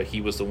South Florida.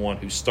 He was the one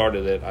who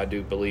started it, I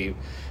do believe.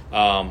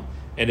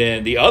 And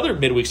then the other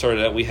midweek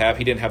starter that we have,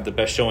 he didn't have the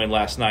best showing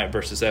last night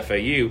versus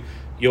FAU.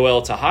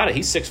 Yoel Tejada,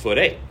 he's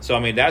 6'8". So I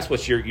mean, that's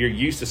what you're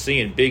used to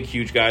seeing, big,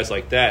 huge guys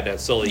like that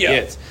Sully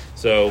gets.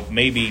 So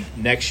maybe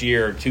next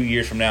year or 2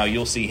 years from now,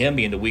 you'll see him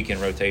be in the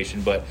weekend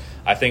rotation. But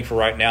I think for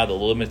right now, the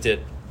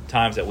limited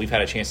times that we've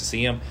had a chance to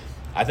see him,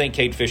 I think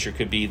Cade Fisher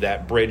could be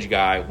that bridge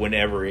guy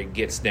whenever it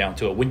gets down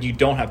to it, when you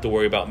don't have to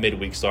worry about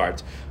midweek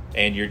starts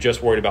and you're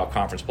just worried about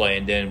conference play.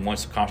 And then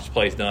once the conference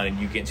play is done and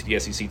you get into the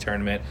SEC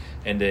tournament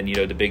and then,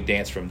 the big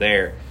dance from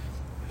there,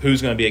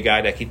 who's going to be a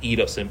guy that can eat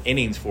up some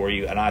innings for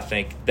you? And I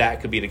think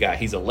that could be the guy.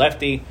 He's a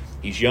lefty,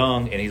 he's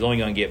young, and he's only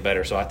going to get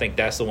better. So I think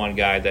that's the one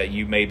guy that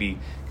you maybe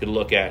could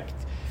look at.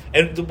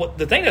 And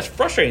the thing that's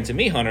frustrating to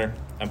me, Hunter,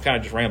 I'm kind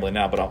of just rambling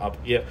now, but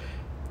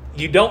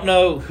you don't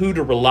know who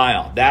to rely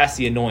on. That's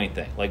the annoying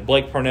thing. Like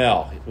Blake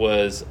Purnell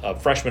was a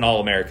freshman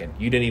All-American.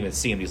 You didn't even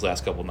see him these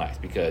last couple of nights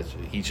because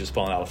he's just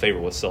falling out of favor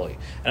with Sully.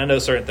 And I know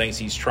certain things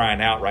he's trying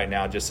out right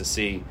now just to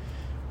see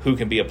who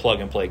can be a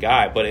plug-and-play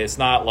guy, but it's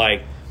not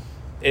like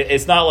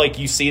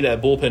you see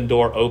that bullpen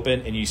door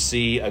open and you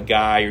see a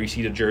guy or you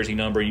see the jersey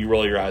number and you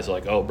roll your eyes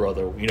like, oh,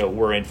 brother,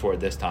 we're in for it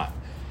this time.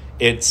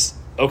 It's,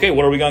 okay,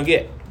 what are we going to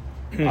get?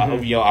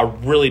 I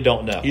really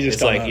don't know.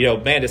 It's like,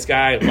 man, this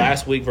guy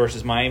last week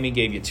versus Miami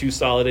gave you 2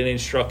 solid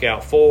innings, struck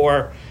out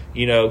 4,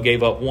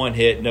 gave up 1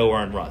 hit, no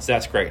earned runs.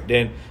 That's great.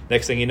 Then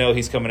next thing you know,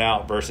 he's coming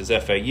out versus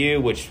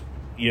FAU, which,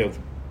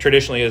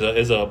 traditionally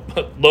is a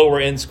lower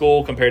end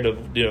school compared to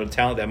the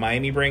talent that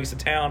Miami brings to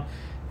town,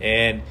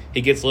 and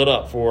he gets lit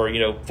up for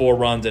 4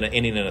 runs in an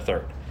inning and a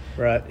third.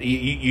 Right.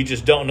 You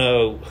just don't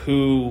know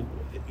who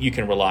you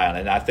can rely on,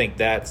 and I think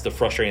that's the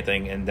frustrating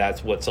thing, and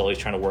that's what Sully's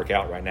trying to work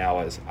out right now.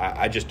 Is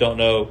I just don't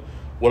know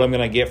what I'm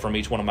going to get from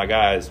each one of my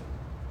guys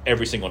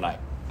every single night.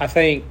 I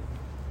think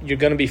you're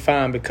going to be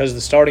fine because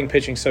the starting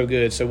pitching's so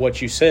good. So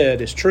what you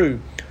said is true.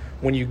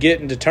 When you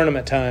get into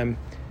tournament time,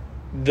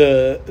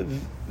 the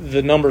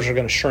numbers are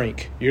going to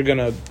shrink. You're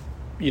going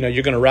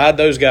to ride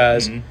those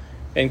guys,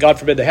 and God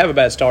forbid they have a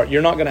bad start.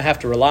 You're not going to have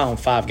to rely on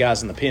 5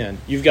 guys in the pen.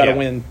 You've got to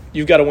win.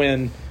 You've got to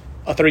win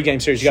a 3-game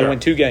series. You got to win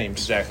 2 games,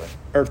 exactly,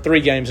 or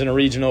 3 games in a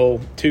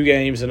regional, 2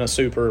 games in a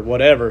super,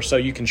 whatever. So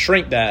you can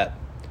shrink that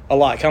a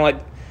lot, kind of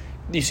like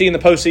you see in the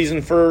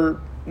postseason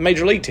for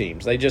major league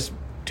teams. They just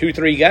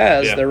 2-3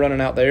 guys they're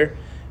running out there,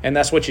 and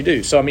that's what you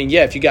do. So I mean,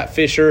 if you got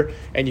Fisher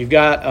and you've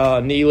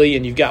got Neely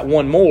and you've got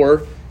one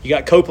more, you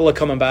got Coppola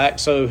coming back.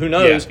 So who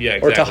knows? Yeah,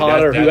 exactly. Or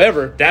Tejada or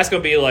whoever. That's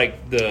going to be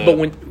like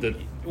the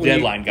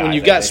deadline guy. When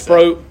you got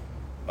Sproat,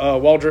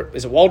 Waldrop,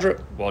 is it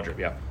Waldrop? Waldrop,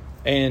 yeah.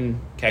 And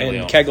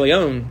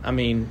Caglione, I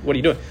mean, what are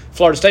you doing?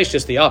 Florida State's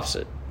just the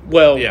opposite.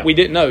 Well, we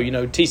didn't know.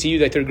 TCU,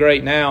 they threw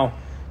great. Now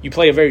you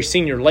play a very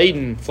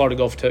senior-laden Florida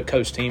Gulf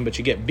Coast team, but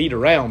you get beat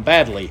around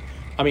badly.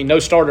 I mean, no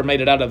starter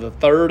made it out of the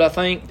 3rd, I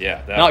think.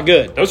 Yeah. Not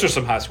good. Those are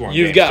some high-scoring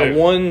games, got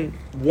too.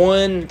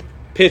 one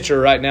pitcher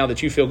right now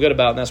that you feel good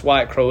about, and that's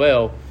Wyatt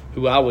Crowell,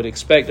 who I would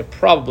expect to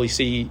probably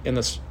see in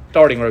the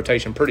starting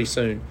rotation pretty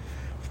soon.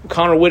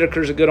 Connor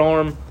Whitaker's a good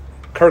arm.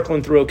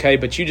 Kirkland threw okay,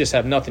 but you just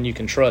have nothing you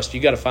can trust. You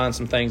got to find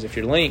some things if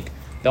you're Link.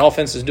 The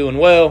offense is doing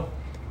well,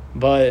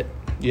 but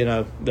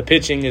the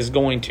pitching is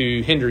going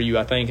to hinder you,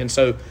 I think. And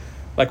so,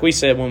 like we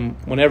said,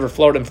 whenever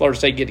Florida and Florida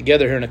State get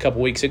together here in a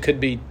couple weeks, it could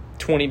be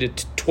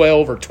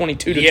 20-12 or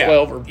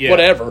 22-12 or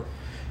whatever.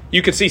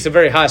 You could see some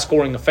very high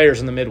scoring affairs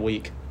in the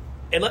midweek.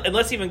 And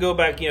let's even go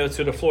back,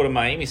 to the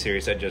Florida-Miami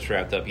series that just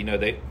wrapped up.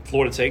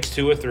 Florida takes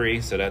 2 or 3,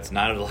 so that's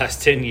 9 of the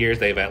last 10 years.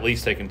 They've at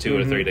least taken 2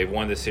 or 3. They've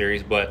won the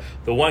series. But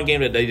the one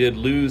game that they did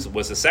lose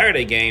was the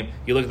Saturday game.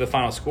 You look at the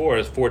final score,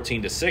 it's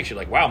 14-6. You're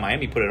like, wow,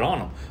 Miami put it on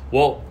them.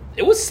 Well,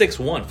 it was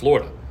 6-1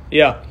 Florida.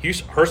 Yeah.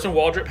 Hurston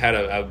Waldrop had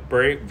a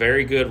very,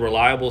 very good,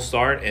 reliable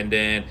start, and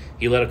then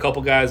he let a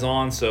couple guys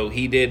on, so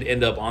he did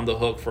end up on the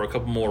hook for a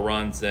couple more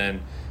runs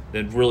than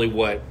really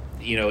what –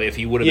 if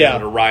he would have been able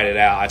to ride it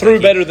out.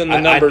 Better than the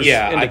numbers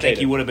indicated. I think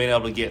he would have been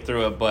able to get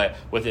through it, but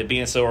with it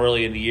being so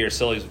early in the year,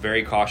 Sully's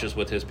very cautious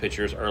with his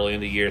pitchers early in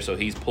the year, so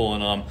he's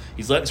pulling them.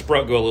 He's letting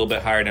Sprout go a little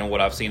bit higher than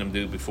what I've seen him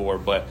do before,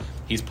 but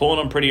he's pulling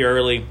them pretty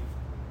early.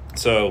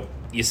 So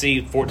you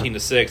see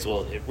 14-6.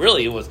 Well,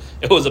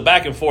 it was a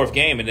back-and-forth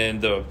game, and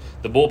then the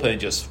bullpen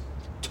just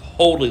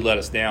totally let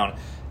us down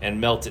and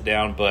melt it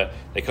down, but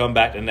they come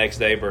back the next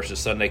day versus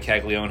Sunday.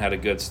 Caglione had a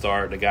good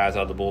start. The guys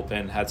out of the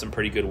bullpen had some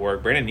pretty good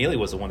work. Brandon Neely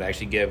was the one that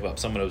actually gave up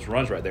some of those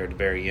runs right there at the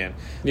very end.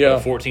 Yeah.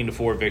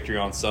 14-4 victory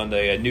on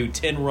Sunday. A new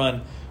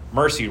 10-run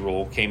mercy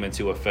rule came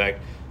into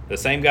effect. The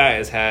same guy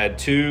has had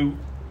two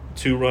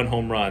run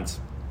home runs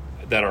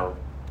that are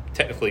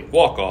technically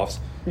walk-offs.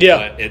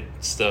 Yeah. But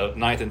it's the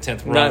 9th and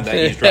 10th run that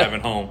he's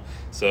driving home.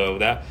 So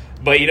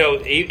but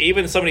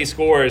even some of these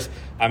scores,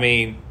 I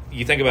mean,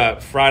 you think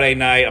about Friday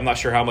night, I'm not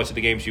sure how much of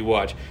the games you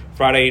watch.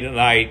 Friday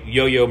night,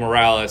 Yo-Yo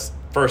Morales,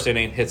 first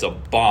inning, hits a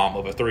bomb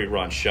of a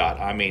 3-run shot.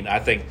 I mean, I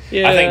think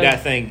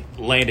that thing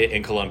landed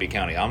in Columbia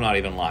County. I'm not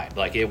even lying.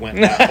 Like, it went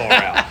that far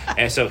out.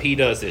 And so he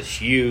does this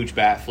huge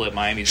bat flip.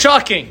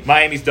 Shocking.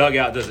 Miami's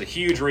dugout does a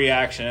huge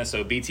reaction, and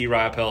so BT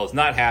Riopelle is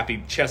not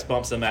happy. Chest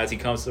bumps him as he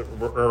comes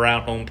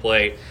around home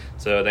plate.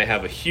 So they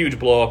have a huge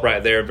blow-up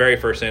right there, very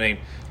first inning.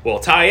 Well,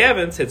 Ty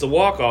Evans hits a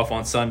walk-off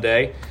on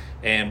Sunday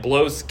and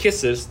blows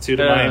kisses to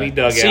the Miami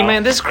dugout. See,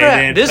 man, this is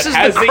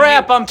the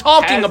crap I'm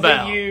talking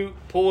about. You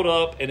pulled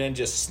up and then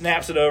just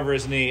snaps it over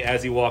his knee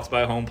as he walks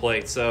by home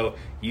plate. So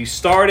you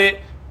start it,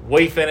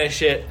 we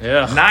finish it.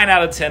 Yeah. 9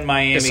 out of 10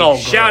 Miami. It's all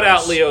Shout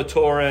gross. out Leo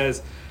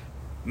Torres.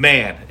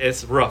 Man,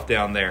 it's rough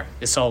down there.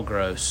 It's all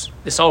gross.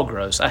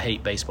 I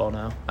hate baseball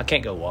now. I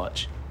can't go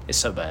watch. It's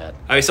so bad.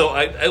 All right, so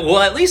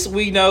at least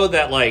we know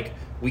that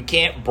we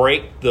can't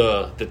break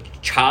the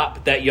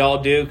chop that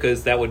y'all do,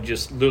 because that would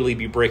just literally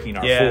be breaking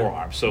our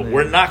forearm. So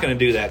we're not going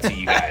to do that to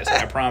you guys.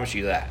 I promise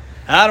you that.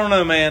 I don't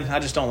know, man. I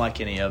just don't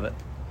like any of it.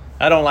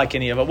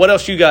 What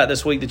else you got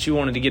this week that you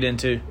wanted to get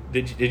into?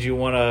 Did you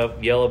want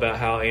to yell about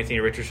how Anthony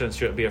Richardson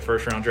shouldn't be a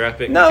first-round draft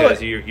pick? No.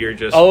 Because you're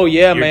just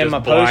my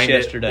post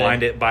yesterday.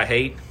 Blinded by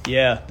hate?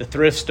 Yeah, the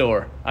thrift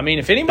store. I mean,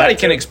 if anybody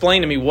can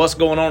explain to me what's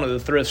going on at the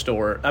thrift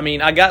store, I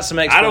mean, I got some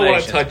explanations. I don't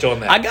want to touch on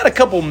that. I got a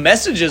couple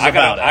messages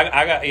about it.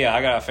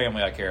 I got a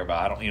family I care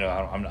about.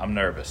 I'm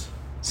nervous.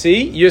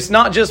 See, it's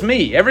not just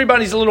me.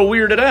 Everybody's a little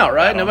weirded out,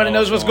 right? Nobody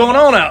knows what's going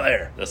on out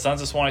there. The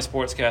Sons of Swanee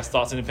Sportscast,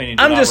 thoughts and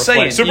opinions. I'm just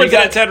saying.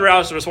 Superintendent Ted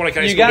Rouse of the Swanee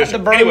County School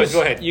District. Anyways,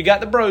 go ahead. You got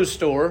the Bros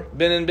store,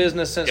 been in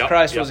business since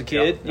Christ was a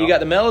kid. You got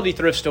the Melody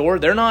thrift store.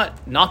 They're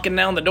not knocking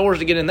down the doors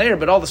to get in there,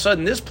 but all of a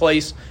sudden this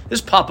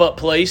pop-up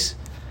place,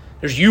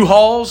 there's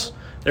U-Hauls,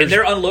 And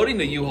they're unloading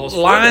the U-Hauls.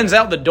 Lines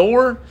out the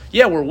door.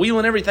 Yeah, we're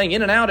wheeling everything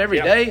in and out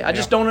every day. I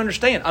just Yeah. don't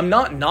understand. I'm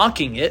not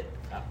knocking it.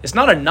 It's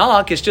not a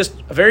knock. It's just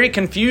a very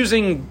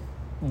confusing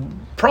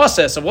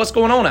process of what's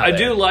going on out there. I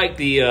do like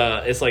the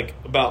it's like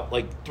about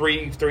like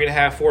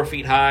 3.5, 4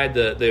 feet high.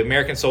 The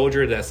American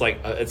soldier that's like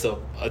it's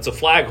a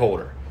flag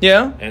holder.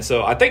 Yeah. And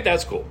so I think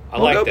that's cool. I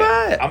Well, like go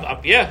that.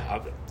 buy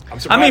it. I'm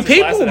surprised. I mean, it's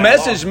people lasted that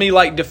message long. me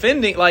like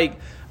defending, like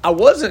I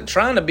wasn't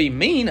trying to be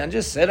mean. I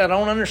just said I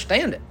don't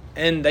understand it,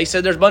 and they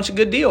said there's a bunch of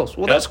good deals.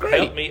 Well, that's great,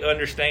 Help me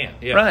understand.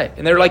 Yeah. right?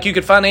 And they're like, you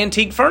could find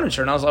antique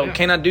furniture, and I was like, Yeah.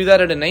 can I do that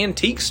at an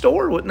antique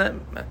store? Wouldn't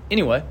that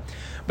anyway?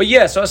 But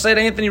yeah, so I said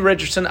Anthony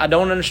Richardson. I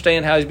don't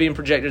understand how he's being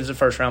projected as a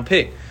first round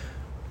pick.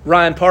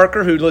 Ryan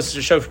Parker, who listens to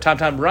the show from time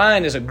to time,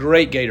 Ryan is a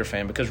great Gator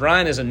fan because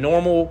Ryan is a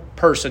normal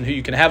person who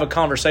you can have a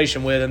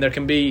conversation with, and there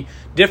can be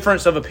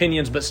difference of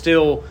opinions, but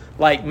still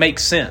like make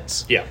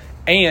sense. Yeah.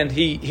 And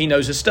he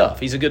knows his stuff.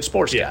 He's a good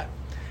sports Yeah. guy.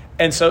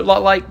 And so,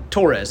 like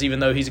Torres, even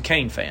though he's a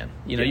Kane fan,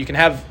 you can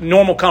have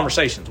normal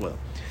conversations with him.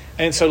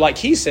 And so, like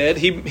he said,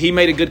 he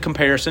made a good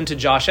comparison to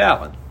Josh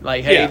Allen.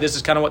 Like, hey, Yeah. this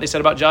is kind of what they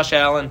said about Josh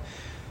Allen,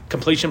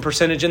 completion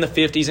percentage in the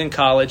 50s in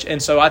college.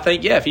 And so I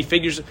think, yeah, if he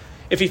figures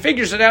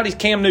it out, he's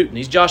Cam Newton,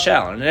 he's Josh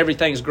Allen, and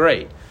everything's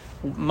great.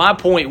 My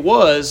point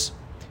was,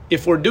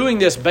 if we're doing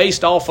this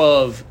based off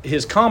of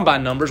his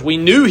combine numbers, we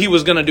knew he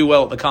was going to do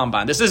well at the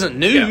combine. This isn't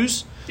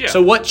news. Yeah.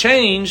 So what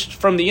changed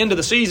from the end of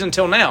the season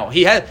till now?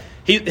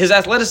 His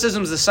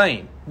athleticism is the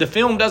same. The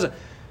film doesn't,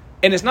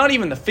 and it's not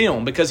even the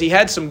film because he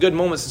had some good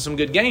moments and some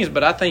good games.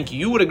 But I think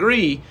you would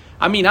agree.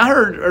 I mean, I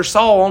heard or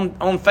saw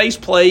on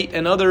Faceplate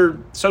and other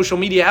social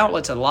media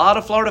outlets a lot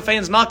of Florida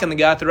fans knocking the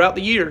guy throughout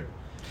the year,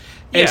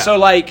 and Yeah. so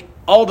like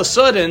all of a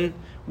sudden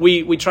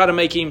we try to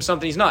make him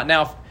something he's not.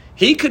 Now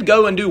he could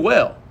go and do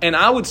well, and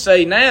I would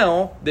say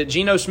now that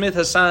Geno Smith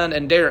has signed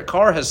and Derek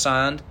Carr has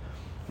signed,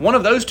 one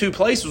of those two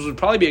places would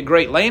probably be a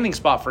great landing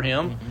spot for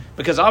him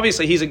because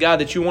obviously he's a guy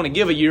that you want to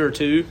give a year or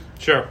two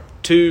Sure.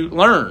 to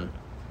learn.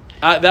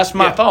 That's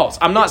my Yeah. thoughts.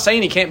 I'm not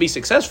saying he can't be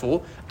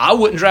successful. I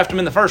wouldn't draft him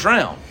in the first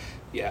round.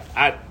 Yeah.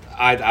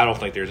 I don't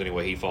think there's any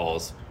way he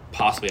falls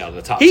possibly out of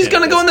the top 10. He's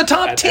gonna go in the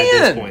top at 10.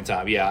 this point in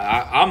time.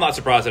 Yeah. I'm not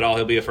surprised at all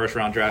he'll be a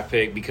first-round draft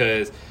pick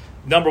because,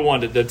 number one,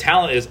 the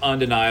talent is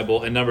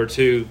undeniable, and number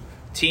two,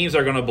 teams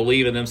are going to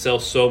believe in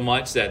themselves so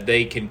much that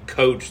they can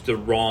coach the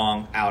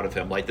wrong out of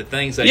him. Like the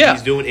things that Yeah.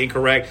 he's doing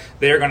incorrect,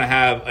 they're going to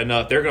have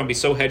enough. They're going to be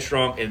so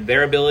headstrong in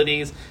their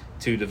abilities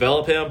to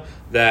develop him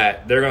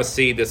that they're going to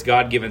see this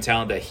God-given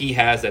talent that he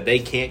has that they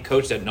can't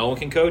coach, that no one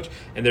can coach,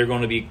 and they're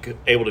going to be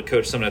able to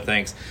coach some of the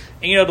things.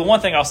 And, the one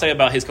thing I'll say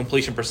about his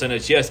completion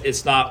percentage, yes,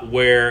 it's not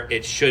where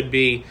it should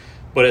be,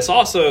 but it's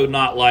also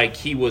not like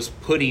he was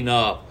putting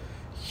up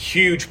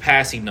huge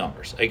passing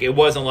numbers. Like it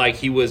wasn't like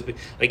he was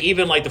like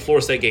even like the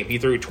Florida State game, he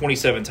threw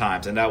 27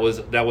 times, and that was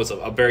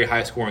a very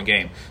high scoring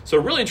game. So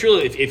really and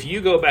truly, if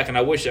you go back, and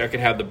I wish I could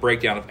have the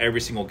breakdown of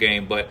every single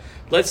game, but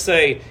let's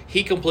say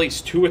he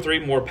completes 2 or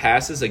 3 more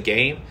passes a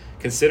game,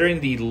 considering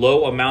the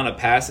low amount of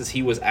passes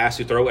he was asked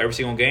to throw every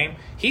single game,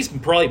 he's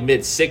probably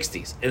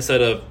mid-60s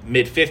instead of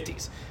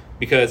mid-50s.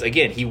 Because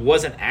again, he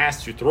wasn't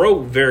asked to throw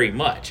very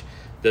much.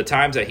 The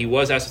times that he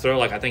was asked to throw,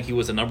 like I think he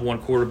was the number 1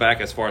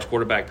 quarterback as far as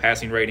quarterback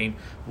passing rating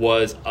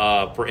was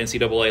for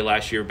NCAA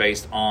last year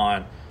based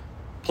on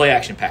play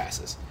action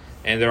passes.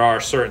 And there are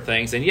certain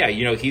things, and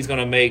he's going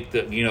to make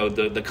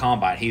the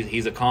combine.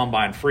 He's a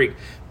combine freak.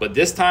 But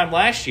this time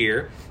last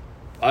year,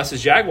 us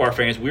as Jaguar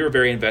fans, we were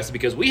very invested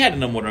because we had the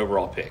number 1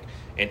 overall pick.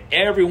 And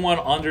everyone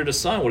under the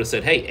sun would have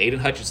said, hey, Aiden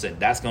Hutchinson,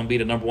 that's going to be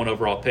the number 1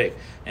 overall pick.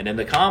 And then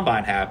the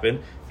combine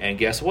happened, and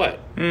guess what?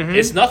 Mm-hmm.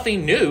 It's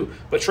nothing new,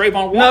 but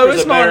Trayvon Walker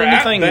is a better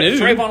athlete.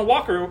 Trayvon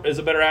Walker is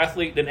a better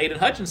athlete than Aiden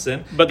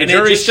Hutchinson. But the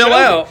jury's still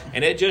out.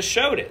 And it just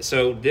showed it.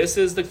 So this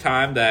is the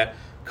time that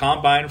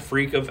combine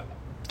freak of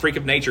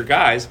nature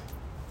guys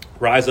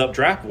rise up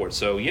draft boards.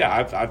 So,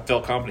 I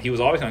felt confident he was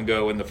always going to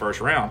go in the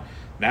first round.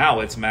 Now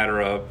it's a matter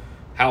of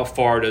how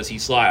far does he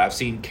slide? I've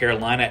seen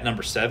Carolina at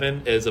number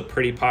 7 is a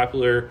pretty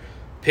popular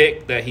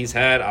pick that he's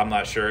had. I'm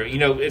not sure.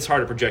 It's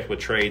hard to project with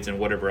trades and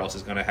whatever else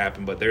is going to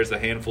happen, but there's a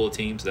handful of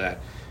teams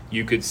that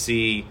you could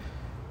see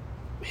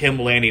him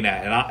landing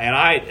at. And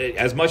I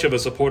as much of a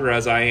supporter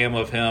as I am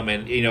of him,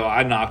 and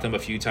I knocked him a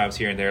few times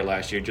here and there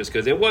last year just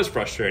because it was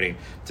frustrating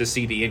to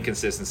see the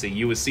inconsistency.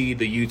 You would see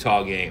the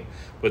Utah game,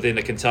 but then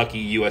the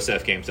Kentucky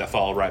USF games that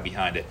followed right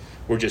behind it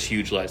were just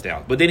huge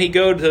letdowns. But then he'd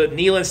go to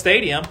Neyland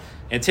Stadium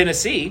in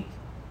Tennessee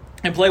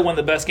and play one of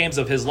the best games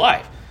of his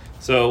life.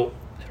 So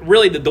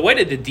really the way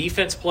that the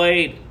defense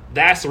played,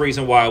 that's the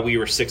reason why we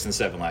were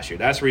 6-7 last year.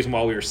 That's the reason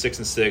why we were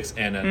 6-6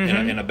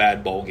 in a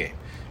bad bowl game,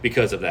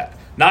 because of that.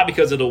 Not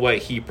because of the way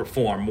he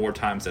performed more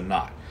times than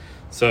not.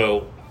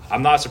 So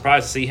I'm not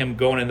surprised to see him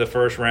going in the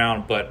first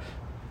round. But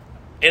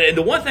and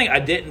the one thing I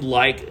didn't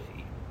like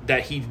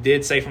that he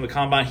did say from the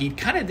combine, he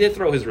kind of did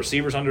throw his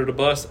receivers under the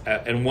bus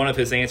in one of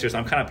his answers.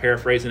 I'm kind of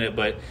paraphrasing it,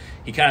 but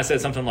he kind of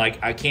said something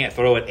like, I can't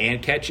throw it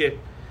and catch it.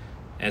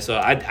 And so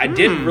I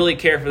didn't really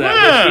care for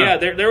that. Yeah.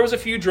 Which, there was a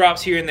few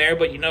drops here and there,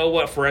 but you know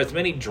what? For as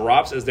many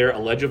drops as there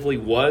allegedly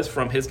was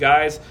from his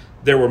guys,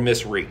 there were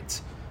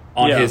misreads.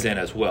 on Yeah. his end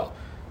as well.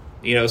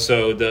 You know,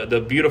 so the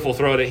beautiful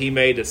throw that he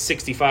made, the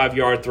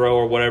 65-yard throw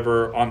or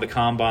whatever on the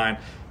combine,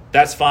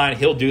 that's fine.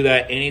 He'll do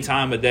that any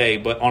time of day.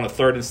 But on a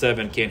 3rd and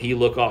 7, can he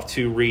look off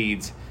 2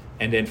 reads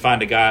and then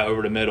find a guy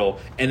over the middle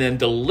and then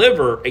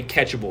deliver a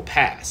catchable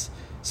pass?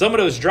 Some of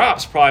those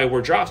drops probably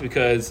were drops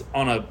because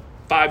on a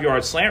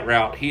 5-yard slant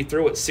route, he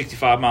threw it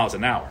 65 miles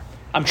an hour.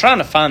 I'm trying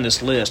to find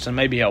this list, and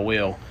maybe I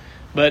will,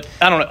 but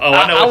I don't know. Oh,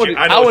 I know what you're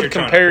I would trying to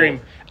compare pull.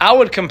 him. I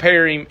would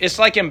compare him. It's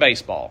like in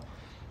baseball,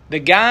 the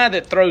guy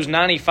that throws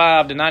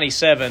 95 to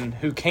 97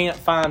 who can't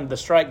find the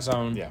strike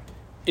zone Yeah.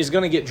 is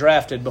going to get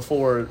drafted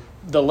before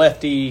the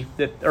lefty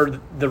or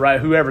the right,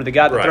 whoever, the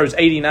guy that Right. throws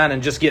 89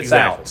 and just gets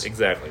out.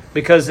 Exactly.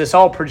 Because it's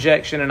all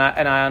projection, and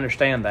I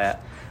understand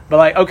that. But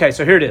like, okay,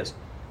 so here it is.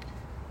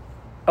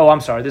 Oh,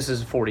 I'm sorry. This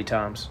is 40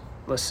 times.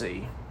 Let's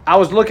see. I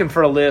was looking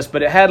for a list,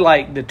 but it had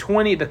like the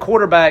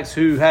quarterbacks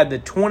who had the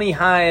 20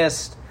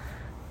 highest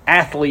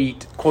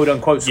athlete, quote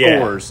unquote,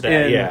 scores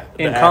in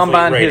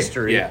combine rating.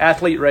 history, Yeah.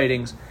 athlete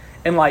ratings,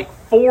 and like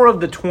 4 of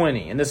the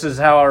 20, and this is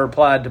how I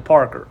replied to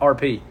Parker,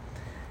 RP.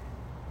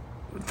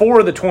 4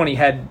 of the 20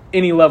 had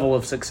any level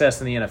of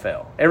success in the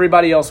NFL.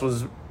 Everybody else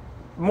was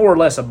more or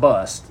less a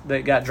bust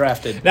that got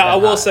drafted. Now, that I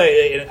will high.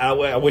 say, and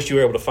I wish you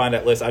were able to find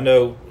that list. I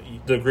know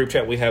the group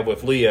chat we have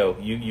with Leo,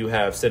 you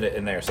have sent it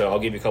in there, so I'll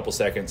give you a couple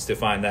seconds to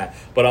find that.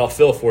 But I'll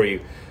fill for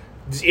you.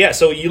 Yeah,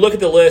 so you look at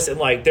the list, and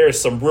like there's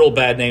some real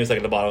bad names like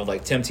at the bottom,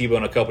 like Tim Tebow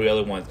and a couple of the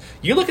other ones.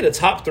 You look at the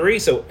top 3,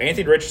 so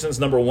Anthony Richardson's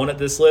number 1 at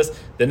this list.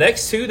 The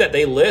next 2 that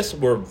they list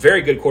were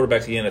very good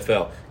quarterbacks in the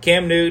NFL: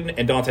 Cam Newton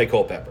and Dante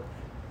Culpepper.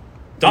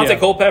 Dante Yeah.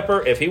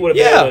 Culpepper, if he would have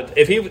Yeah.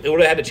 if he would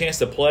have had a chance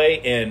to play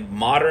in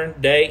modern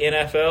day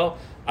NFL,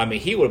 I mean,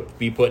 he would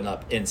be putting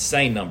up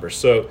insane numbers.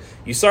 So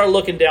you start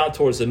looking down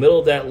towards the middle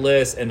of that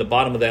list and the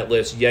bottom of that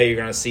list. Yeah, you're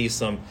going to see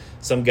some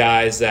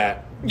guys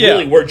that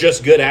really were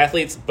just good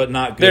athletes, but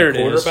not good There it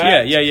is.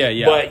 quarterbacks.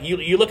 Yeah. But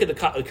you look at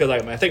because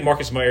I think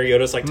Marcus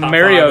Mariota's like top 5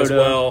 as Mariota.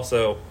 well.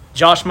 So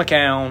Josh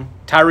McCown,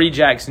 Tyree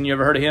Jackson. You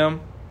ever heard of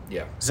him?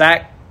 yeah,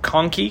 Zach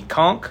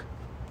Conk,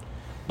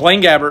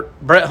 Blaine Gabbert,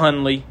 Brett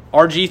Hundley,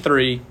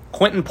 RG3,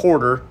 Quentin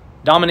Porter,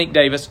 Dominic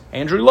Davis,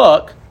 Andrew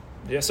Luck.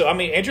 yeah. So I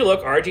mean, Andrew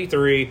Luck,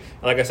 RG3,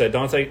 like I said,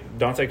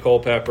 Dante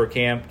Culpepper,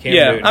 Cam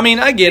Yeah, Newton. I mean,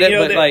 I get it, You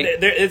know, but like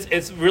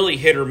it's really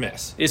hit or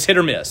miss. it's hit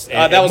or miss.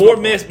 And That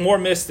was more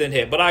miss than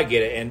hit, but I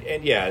get it.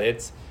 And yeah,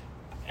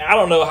 I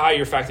don't know how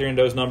you're factoring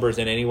those numbers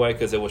in anyway,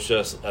 because it was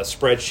just a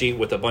spreadsheet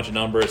with a bunch of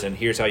numbers, and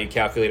here's how you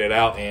calculate it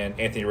out. And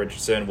Anthony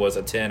Richardson was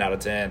a 10 out of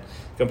 10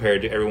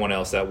 compared to everyone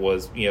else that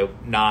was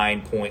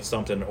 9 point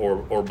something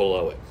or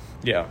below it.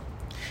 Yeah.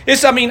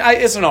 It's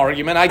an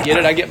argument. I get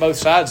it. I get both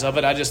sides of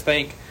it. I just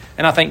think,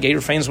 and I think Gator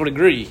fans would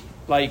agree,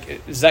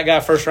 like, is that guy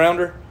a first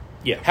rounder?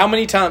 Yeah. How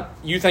many times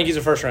you think he's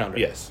a first rounder?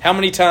 Yes. How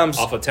many times?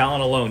 Off of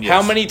talent alone, yes.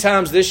 How many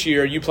times this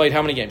year you played?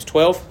 How many games?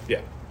 12. Yeah.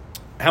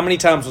 How many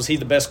times was he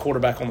the best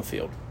quarterback on the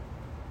field?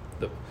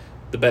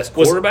 The best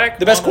Was quarterback?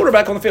 The best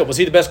quarterback on the field. Was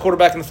he the best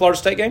quarterback in the Florida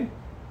State game?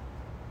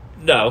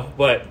 No,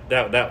 but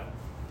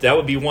that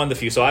would be one of the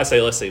few. So I say,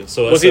 let's see.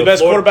 So Was he the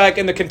best Florida, quarterback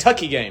in the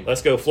Kentucky game?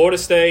 Let's go Florida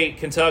State,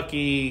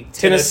 Kentucky,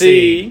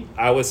 Tennessee.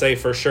 I would say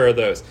for sure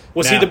those.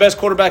 Was Now- he the best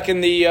quarterback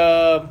in the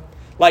I'm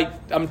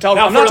not for talking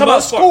the about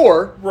most part,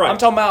 score. right. I'm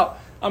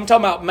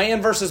talking about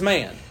man versus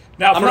man.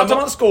 Now, I'm for not the talking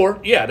mo- about score.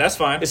 Yeah, that's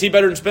fine. Is he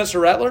better than Spencer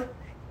Rattler?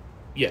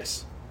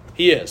 Yes.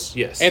 He is.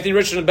 Yes. Anthony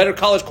Richardson is a better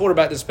college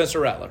quarterback than Spencer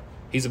Rattler.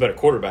 He's a better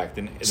quarterback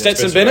than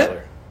Stetson Spencer Bennett?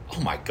 Rattler. Oh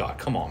my God!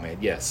 Come on, man.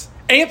 Yes.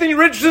 Anthony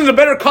Richardson's a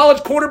better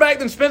college quarterback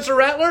than Spencer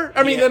Rattler?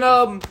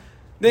 Yeah.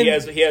 Than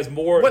He has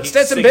more. What,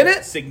 Stetson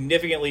Bennett?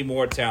 Significantly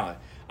more talent.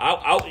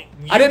 I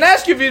didn't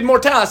ask you if he had more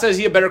talent. I said, is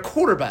he a better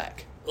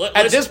quarterback at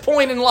let's- this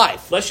point in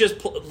life? Let's just.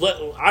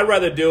 I'd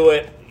rather do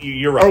it.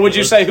 You're right. Or would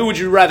you say, who would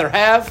you rather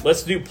have?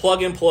 Let's do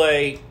plug and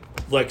play.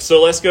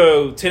 So let's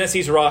go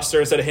Tennessee's roster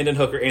instead of Hendon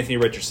Hooker, Anthony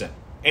Richardson.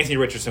 Anthony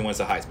Richardson wins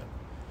the Heisman.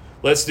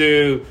 Let's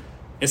do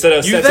instead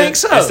of You think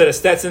so? Instead of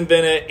Stetson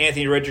Bennett,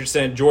 Anthony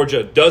Richardson.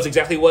 Georgia does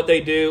exactly what they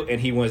do, and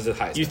he wins the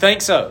Heisman. You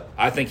think so?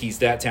 I think he's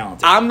that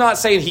talented. I'm not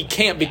saying he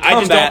can't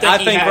become just don't that. think I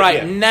he think had- right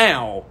yeah.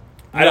 now.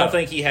 I don't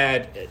think he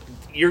had.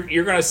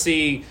 You're going to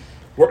see.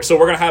 We're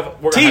going to have.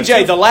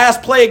 TJ, the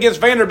last play against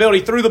Vanderbilt,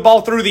 he threw the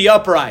ball through the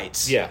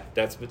uprights. Yeah,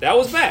 that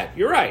was bad.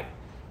 You're right,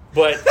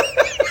 but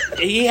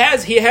he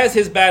has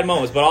his bad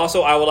moments. But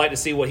also, I would like to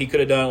see what he could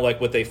have done, like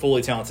with a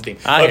fully talented team.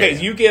 I hear Okay,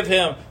 you. you give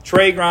him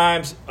Trey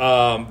Grimes,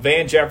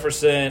 Van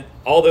Jefferson,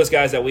 all those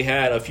guys that we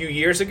had a few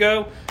years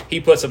ago. He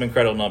put some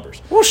incredible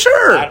numbers. Well,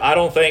 sure. I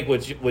don't think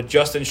with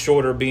Justin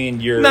Shorter being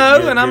your No,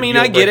 your- and I your mean,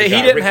 deal I get it. breaker He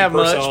guy, didn't Ricky have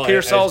much. Pearsall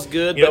Pearsall's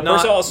good, you know, but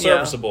not- Pearsall is yeah.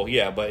 serviceable.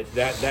 Yeah, but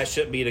that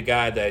shouldn't be the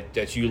guy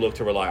that you look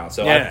to rely on.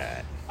 So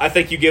Yeah. I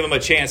think you give him a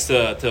chance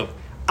to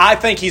I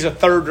think he's a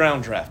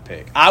third-round draft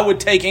pick. I would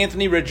take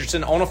Anthony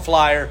Richardson on a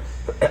flyer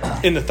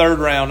in the third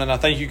round, and I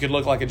think you could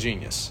look like a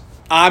genius.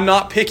 I'm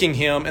not picking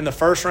him in the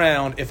first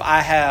round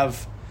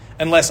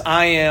unless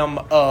I am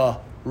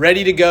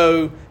ready to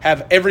go,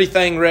 have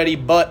everything ready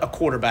but a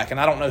quarterback, and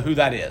I don't know who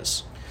that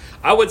is.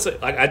 I would say,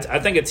 like, I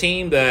think a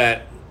team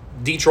that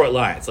Detroit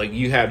Lions. Like,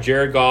 you have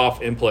Jared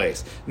Goff in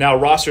place. Now,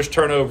 rosters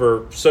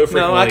turnover so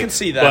frequently. No, I can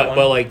see that one.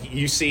 But like,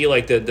 you see,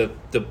 like, the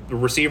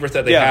receivers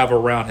that they have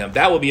around him.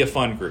 That would be a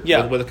fun group.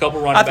 Yeah. With a couple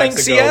running backs to go with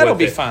it. Seattle would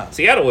be fine.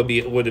 Seattle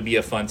would be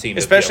a fun team.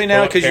 Especially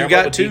now because you've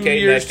got 2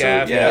 years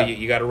Metcalf, to, yeah.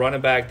 you got a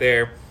running back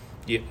there.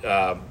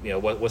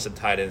 What's the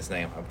tight end's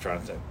name? I'm trying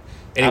to think.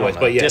 Anyways,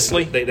 but yeah,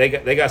 Disley?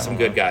 They got some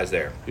good guys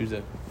there. Who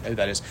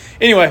that is.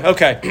 Anyway,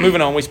 okay, moving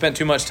on. We spent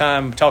too much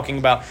time talking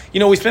about –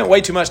 we spent way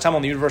too much time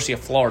on the University of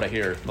Florida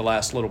here the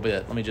last little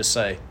bit, let me just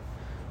say.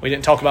 We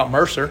didn't talk about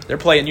Mercer. They're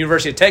playing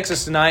University of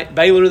Texas tonight,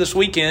 Baylor this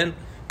weekend.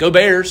 Go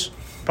Bears.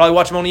 Probably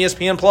watch them on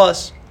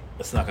ESPN+.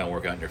 It's not going to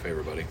work out in your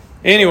favor, buddy.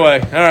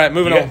 Anyway, all right,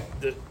 moving on.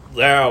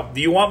 Now,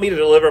 do you want me to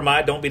deliver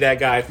my Don't Be That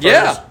Guy first?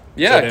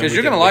 Yeah, because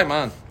you're going to like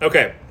mine.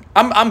 Okay.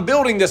 I'm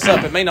building this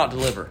up. It may not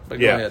deliver, but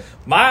go ahead.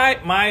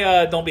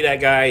 My Don't Be That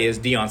Guy is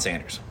Deion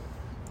Sanders.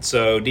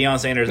 So Deion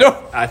Sanders,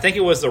 I think it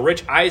was the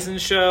Rich Eisen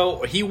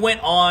show. He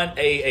went on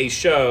a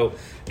show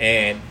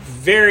and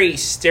very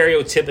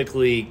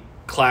stereotypically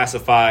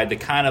classified the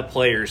kind of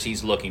players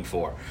he's looking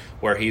for,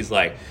 where he's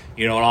like,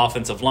 an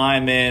offensive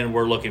lineman,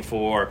 we're looking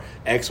for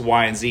X,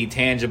 Y, and Z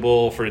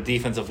tangible for the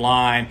defensive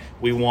line.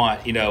 We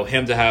want,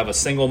 him to have a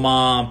single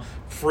mom,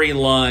 free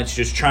lunch,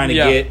 just trying to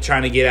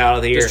get out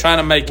of here. Just trying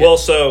to make it. Well,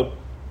 so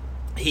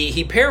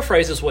he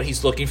paraphrases what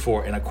he's looking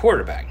for in a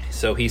quarterback.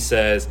 So he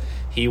says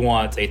he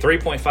wants a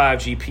 3.5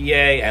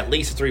 GPA, at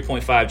least a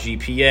 3.5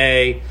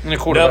 GPA. In a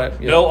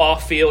quarterback. No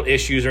off-field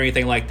issues or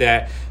anything like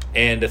that.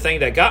 And the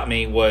thing that got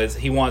me was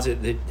he wants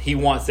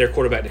their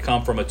quarterback to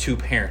come from a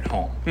 2-parent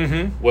home.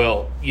 Mm-hmm.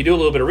 Well, you do a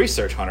little bit of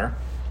research, Hunter.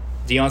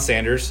 Deion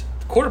Sanders,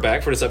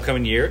 quarterback for this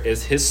upcoming year,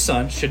 is his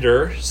son,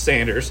 Shedeur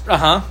Sanders.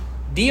 Uh-huh.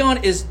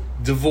 Deion is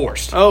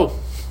divorced. Oh,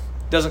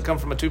 doesn't come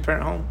from a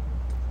 2-parent home?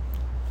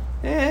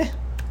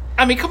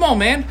 I mean, come on,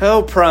 man.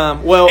 Oh,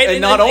 prime. Well,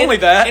 and not only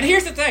that. And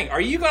here's the thing. Are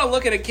you going to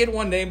look at a kid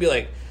one day and be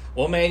like,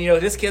 well, man,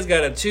 this kid's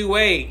got a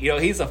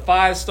 2.8. He's a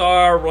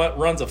 5-star,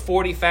 runs a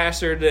 40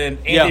 faster than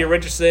Anthony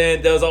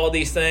Richardson, does all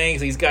these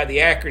things. He's got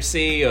the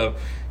accuracy of,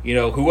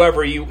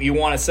 whoever you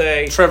want to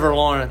say. Trevor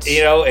Lawrence.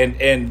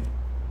 And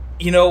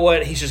you know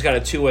what? He's just got a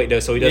 2.8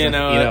 though, so he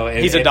doesn't.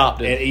 He's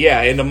adopted.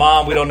 And the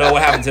mom, we don't know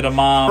what happened to the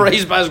mom.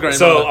 Raised by his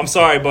grandmother. So I'm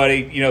sorry,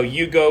 buddy.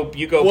 You go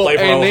play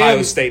for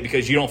Ohio State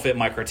because you don't fit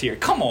my criteria.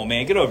 Come on,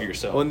 man, get over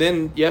yourself. Well, and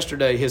then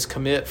yesterday, his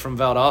commit from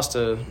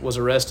Valdosta was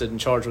arrested and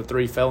charged with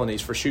 3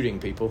 felonies for shooting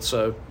people.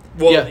 So,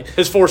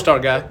 his 4-star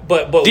guy,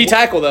 but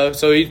D-tackle though.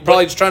 So he's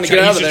probably just trying to get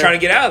out of there. He's just trying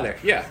to get out of there.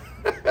 Yeah.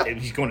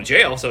 He's going to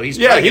jail, so he's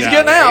he's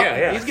getting out.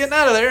 Yeah. He's getting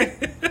out of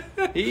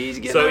there. He's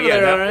getting out of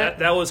there. All right.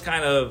 That was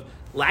kind of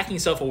lacking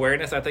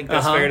self-awareness, I think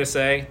that's fair to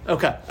say.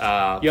 Okay.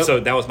 So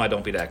that was my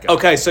Don't Be That Guy.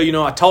 Okay, so,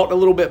 I talked a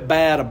little bit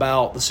bad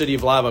about the city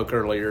of Live Oak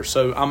earlier,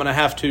 so I'm going to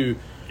have to...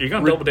 You're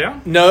going to double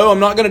down? No, I'm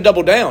not going to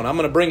double down. I'm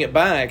going to bring it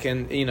back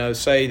and,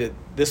 say that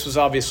this was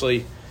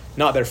obviously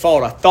not their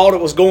fault. I thought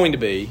it was going to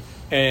be,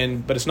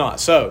 but it's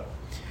not. So,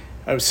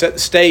 I was set the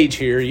stage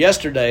here.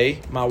 Yesterday,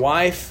 my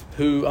wife,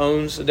 who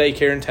owns a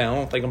daycare in town,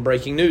 I think I'm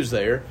breaking news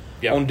there,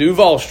 on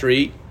Duval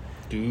Street.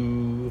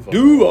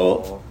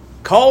 Duval.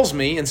 Calls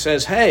me and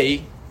says,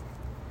 hey,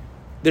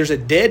 there's a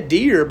dead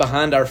deer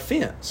behind our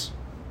fence.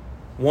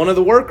 One of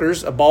the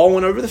workers, a ball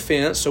went over the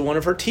fence, so one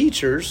of her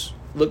teachers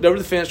looked over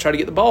the fence, tried to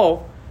get the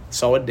ball,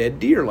 saw a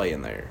dead deer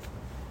laying there.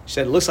 She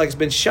said, it looks like it's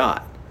been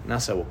shot. And I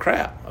said, well,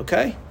 crap,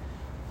 okay.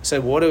 I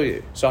said, well, what do we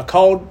do? So I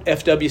called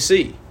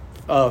FWC,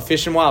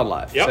 Fish and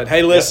Wildlife. Said,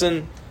 hey,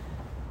 listen,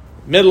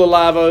 middle of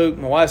Live Oak.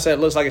 My wife said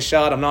it looks like a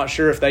shot. I'm not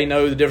sure if they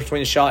know the difference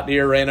between a shot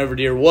deer, ran over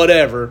deer,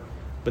 whatever.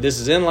 But this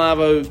is in Live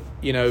Oak,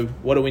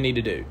 what do we need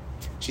to do?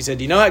 She said,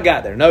 do you know how it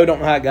got there? No, don't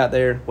know how it got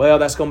there. Well,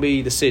 that's going to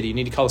be the city. You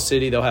need to call the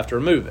city. They'll have to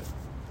remove it.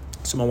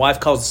 So my wife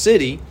calls the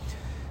city.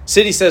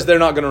 City says they're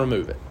not going to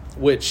remove it,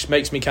 which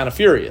makes me kind of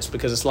furious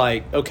because it's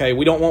like, okay,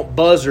 we don't want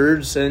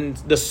buzzards and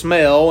the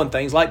smell and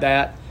things like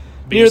that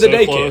near the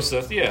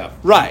daycare.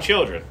 Right.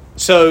 Children.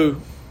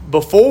 So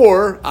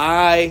before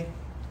I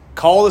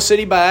call the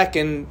city back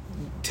and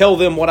tell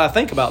them what I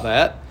think about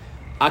that,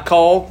 I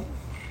call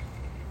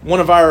one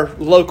of our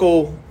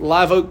local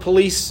Live Oak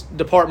Police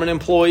Department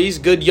employees,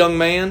 good young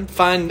man,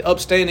 fine,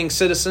 upstanding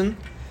citizen,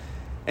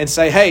 and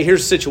say, hey, here's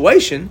the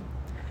situation.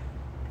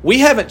 We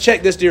haven't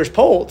checked this deer's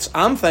pulse.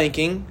 I'm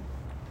thinking,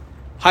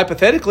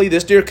 hypothetically,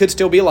 this deer could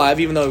still be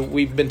alive, even though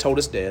we've been told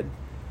it's dead.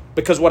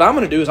 Because what I'm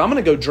going to do is I'm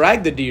going to go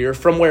drag the deer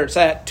from where it's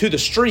at to the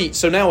street,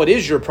 so now it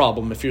is your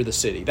problem if you're the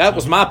city. That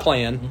was my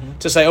plan,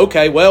 to say,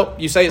 okay, well,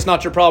 you say it's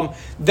not your problem.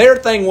 Their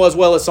thing was,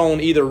 well, it's on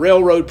either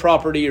railroad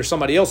property or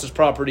somebody else's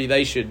property.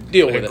 They should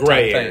deal with it.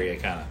 Gray area,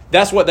 kind of.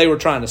 That's what they were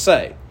trying to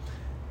say.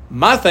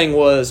 My thing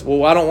was,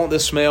 well, I don't want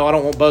this smell. I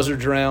don't want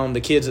buzzards around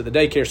the kids at the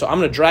daycare, so I'm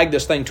going to drag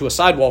this thing to a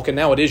sidewalk, and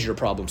now it is your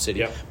problem,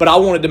 city. Yep. But I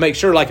wanted to make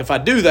sure, like, if I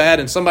do that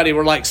and somebody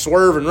were, like,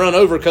 swerve and run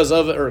over because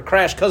of it or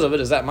crash because of it,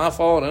 is that my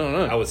fault? I don't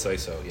know. I would say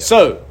so, yeah.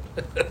 So,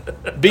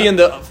 being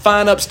the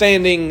fine,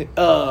 upstanding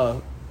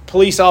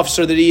police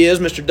officer that he is,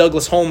 Mr.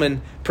 Douglas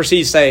Holman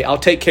proceeds to say, I'll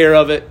take care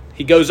of it.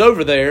 He goes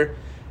over there,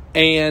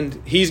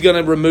 and he's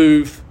going to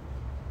remove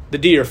the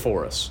deer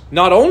for us.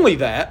 Not only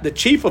that, the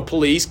chief of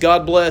police,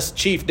 God bless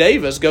Chief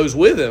Davis, goes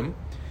with him,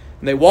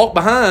 and they walk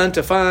behind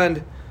to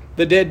find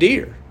the dead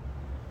deer.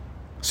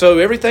 So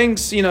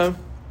everything's, going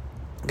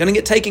to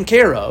get taken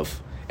care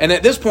of. And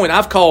at this point,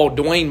 I've called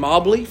Dwayne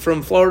Mobley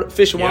from Florida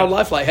Fish and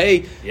Wildlife, like,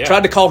 hey,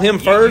 tried to call him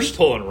first. He's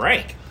pulling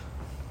rank.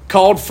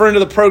 Called friend of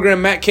the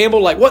program, Matt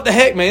Campbell, like, what the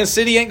heck, man?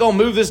 City ain't going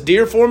to move this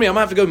deer for me. I'm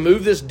going to have to go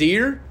move this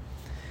deer.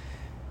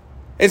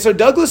 And so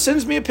Douglas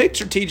sends me a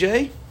picture,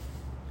 TJ.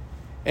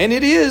 And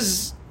it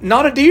is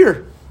not a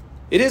deer.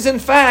 It is, in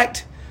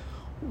fact,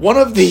 one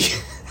of the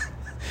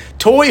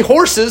toy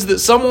horses that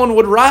someone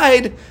would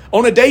ride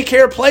on a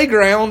daycare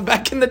playground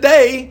back in the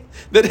day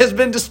that has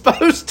been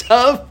disposed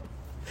of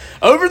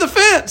over the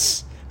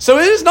fence. So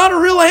it is not a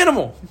real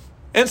animal.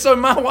 And so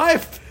my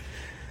wife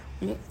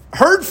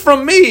heard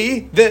from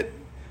me that,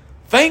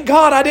 thank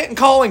God I didn't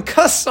call and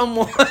cuss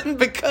someone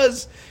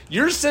because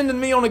you're sending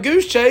me on a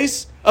goose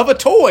chase of a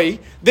toy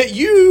that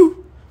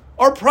you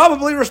are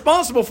probably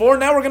responsible for.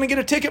 Now we're going to get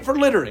a ticket for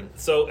littering.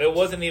 So it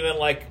wasn't even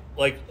like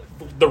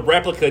the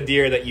replica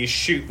deer that you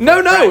shoot.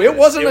 No, practice. It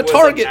wasn't a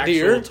target an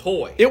deer.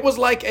 Toy. It was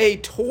like a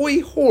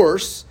toy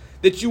horse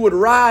that you would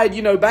ride,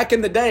 back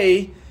in the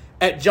day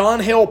at John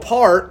Hale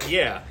Park.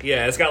 Yeah.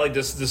 It's got like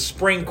this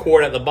spring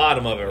cord at the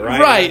bottom of it, right?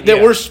 Right,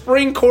 that we're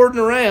spring cording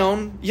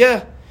around.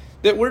 Yeah,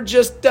 that we're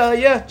just got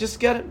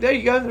it. There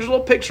you go. There's a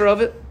little picture of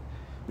it.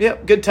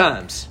 Yep, good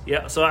times.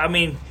 Yeah, so I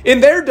mean,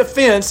 in their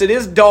defense, it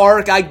is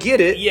dark. I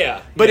get it.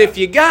 Yeah. But if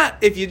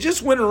you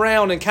just went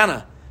around and kind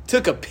of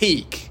took a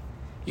peek,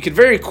 you could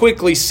very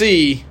quickly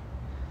see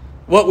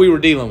what we were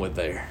dealing with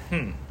there.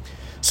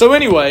 So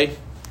anyway,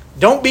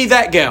 don't be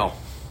that gal.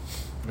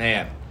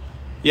 Man.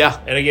 Yeah.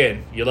 And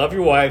again, you love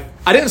your wife.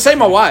 I didn't say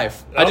my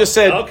wife. I just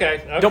said,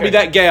 okay. Don't be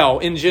that gal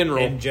in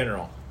general. In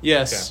general.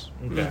 Yes.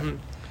 Okay. Mm-hmm.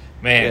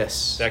 Man.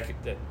 Yes. That,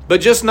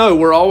 but just know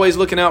we're always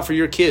looking out for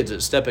your kids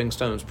at Stepping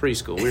Stones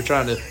Preschool. We're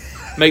trying to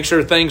make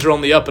sure things are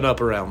on the up and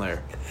up around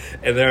there.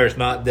 And there's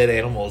not dead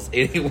animals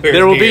anywhere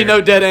There will near. be no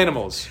dead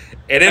animals.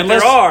 And if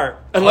there are,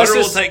 Hunter will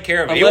it's- take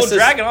care of it. He will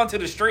drag it onto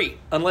the street.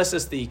 Unless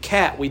it's the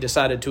cat we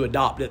decided to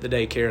adopt at the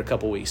daycare a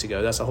couple weeks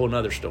ago. That's a whole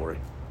nother story.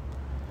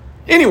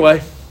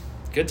 Anyway.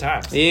 Good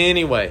times.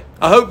 I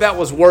hope that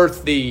was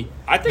worth the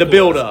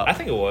build-up. I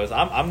think it was.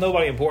 I'm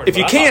nobody important. If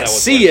you can't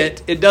see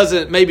it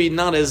doesn't, maybe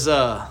not as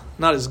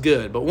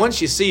good. But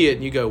once you see it,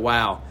 you go,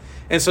 wow.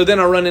 And so then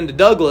I run into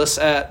Douglas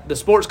at the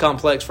sports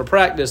complex for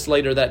practice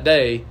later that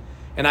day,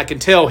 and I can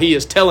tell he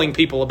is telling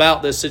people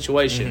about this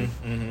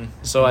situation.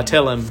 So I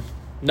tell him,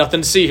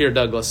 nothing to see here,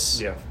 Douglas.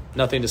 Yeah.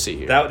 Nothing to see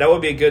here. That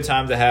would be a good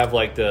time to have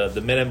like the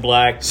Men in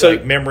Black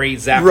memory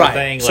zapper right.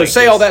 thing. So like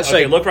say all that.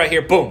 Okay, look right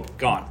here. Boom,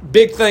 gone.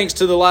 Big thanks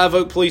to the Live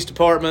Oak Police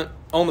Department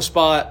on the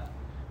spot.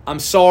 I'm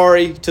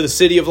sorry to the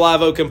City of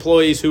Live Oak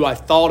employees who I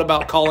thought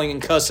about calling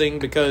and cussing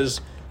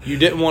because you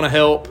didn't want to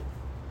help.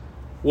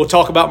 We'll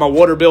talk about my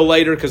water bill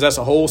later because that's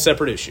a whole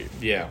separate issue.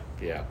 Yeah.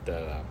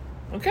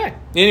 Okay.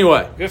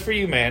 Anyway. Good for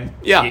you, man.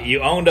 Yeah. You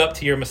owned up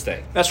to your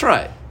mistake. That's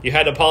right. You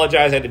had to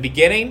apologize at the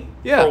beginning.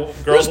 Yeah.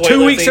 For girls it was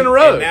 2 weeks in a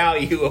row. And now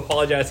you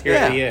apologize here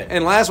at the end.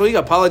 And last week I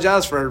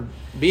apologized for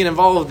being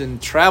involved in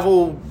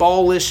travel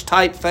ball-ish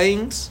type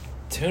things.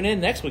 Tune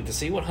in next week to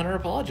see what Hunter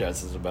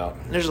apologizes about.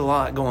 There's a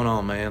lot going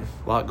on, man.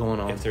 A lot going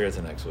on. If there is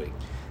a next week.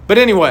 But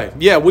anyway,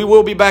 yeah, we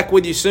will be back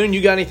with you soon.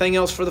 You got anything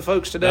else for the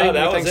folks today? No,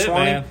 that anything was it,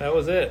 Swanee? man. That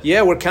was it.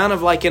 Yeah, we're kind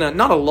of like in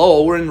not a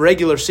lull. We're in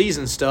regular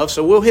season stuff,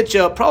 so we'll hit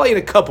you up probably in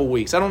a couple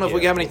weeks. I don't know if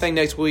we have anything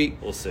next week.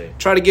 We'll see.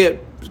 Try to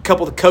get a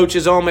couple of the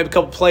coaches on, maybe a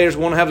couple of players.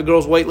 We want to have the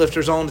girls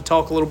weightlifters on to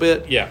talk a little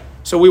bit. Yeah.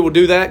 So we will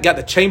do that. Got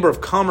the Chamber of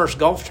Commerce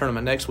golf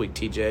tournament next week,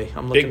 TJ.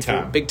 I'm looking Big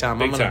time. Big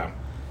time. I'm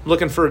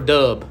looking for a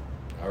dub.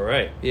 All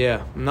right.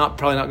 Yeah, I'm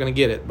probably not going to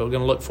get it, but we're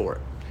going to look for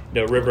it.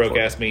 No, Ribbroke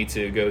asked me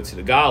to go to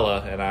the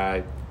gala,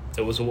 and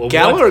it was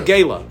Gala or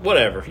gala?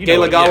 Whatever.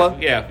 Gala Gala?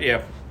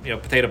 Yeah.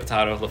 Potato,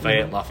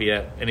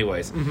 Lafayette.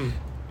 Anyways, it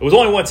was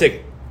only one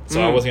ticket,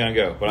 so I wasn't going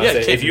to go. But I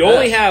said, if you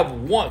only have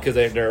one, because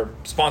they're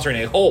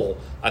sponsoring a hole,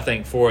 I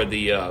think, for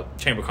the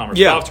Chamber of Commerce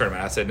golf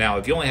tournament. I said, now,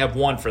 if you only have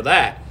one for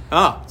that,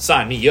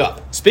 sign me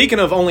up. Speaking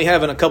of only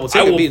having a couple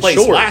tickets, I will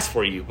place last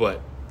for you,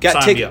 but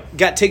sign me up.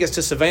 Got tickets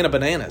to Savannah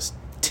Bananas.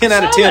 10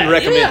 out of 10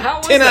 recommend. Yeah,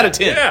 10 out of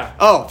 10. Yeah.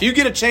 Oh, if you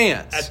get a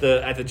chance.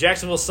 At the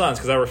Jacksonville Suns,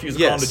 because I refuse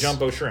to call them the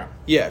Jumbo Shrimp.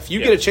 Yeah, if you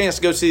get a chance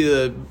to go see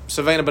the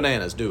Savannah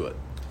Bananas, do it.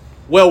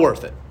 Well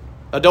worth it.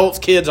 Adults,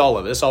 kids, all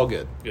of it. It's all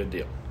good. Good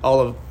deal.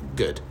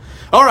 Good.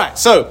 All right,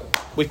 so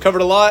we've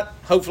covered a lot.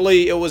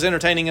 Hopefully it was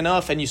entertaining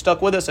enough and you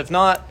stuck with us. If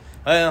not,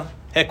 well,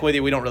 heck with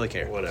you. We don't really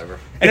care. Whatever.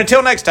 And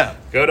until next time,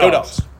 Go Dogs.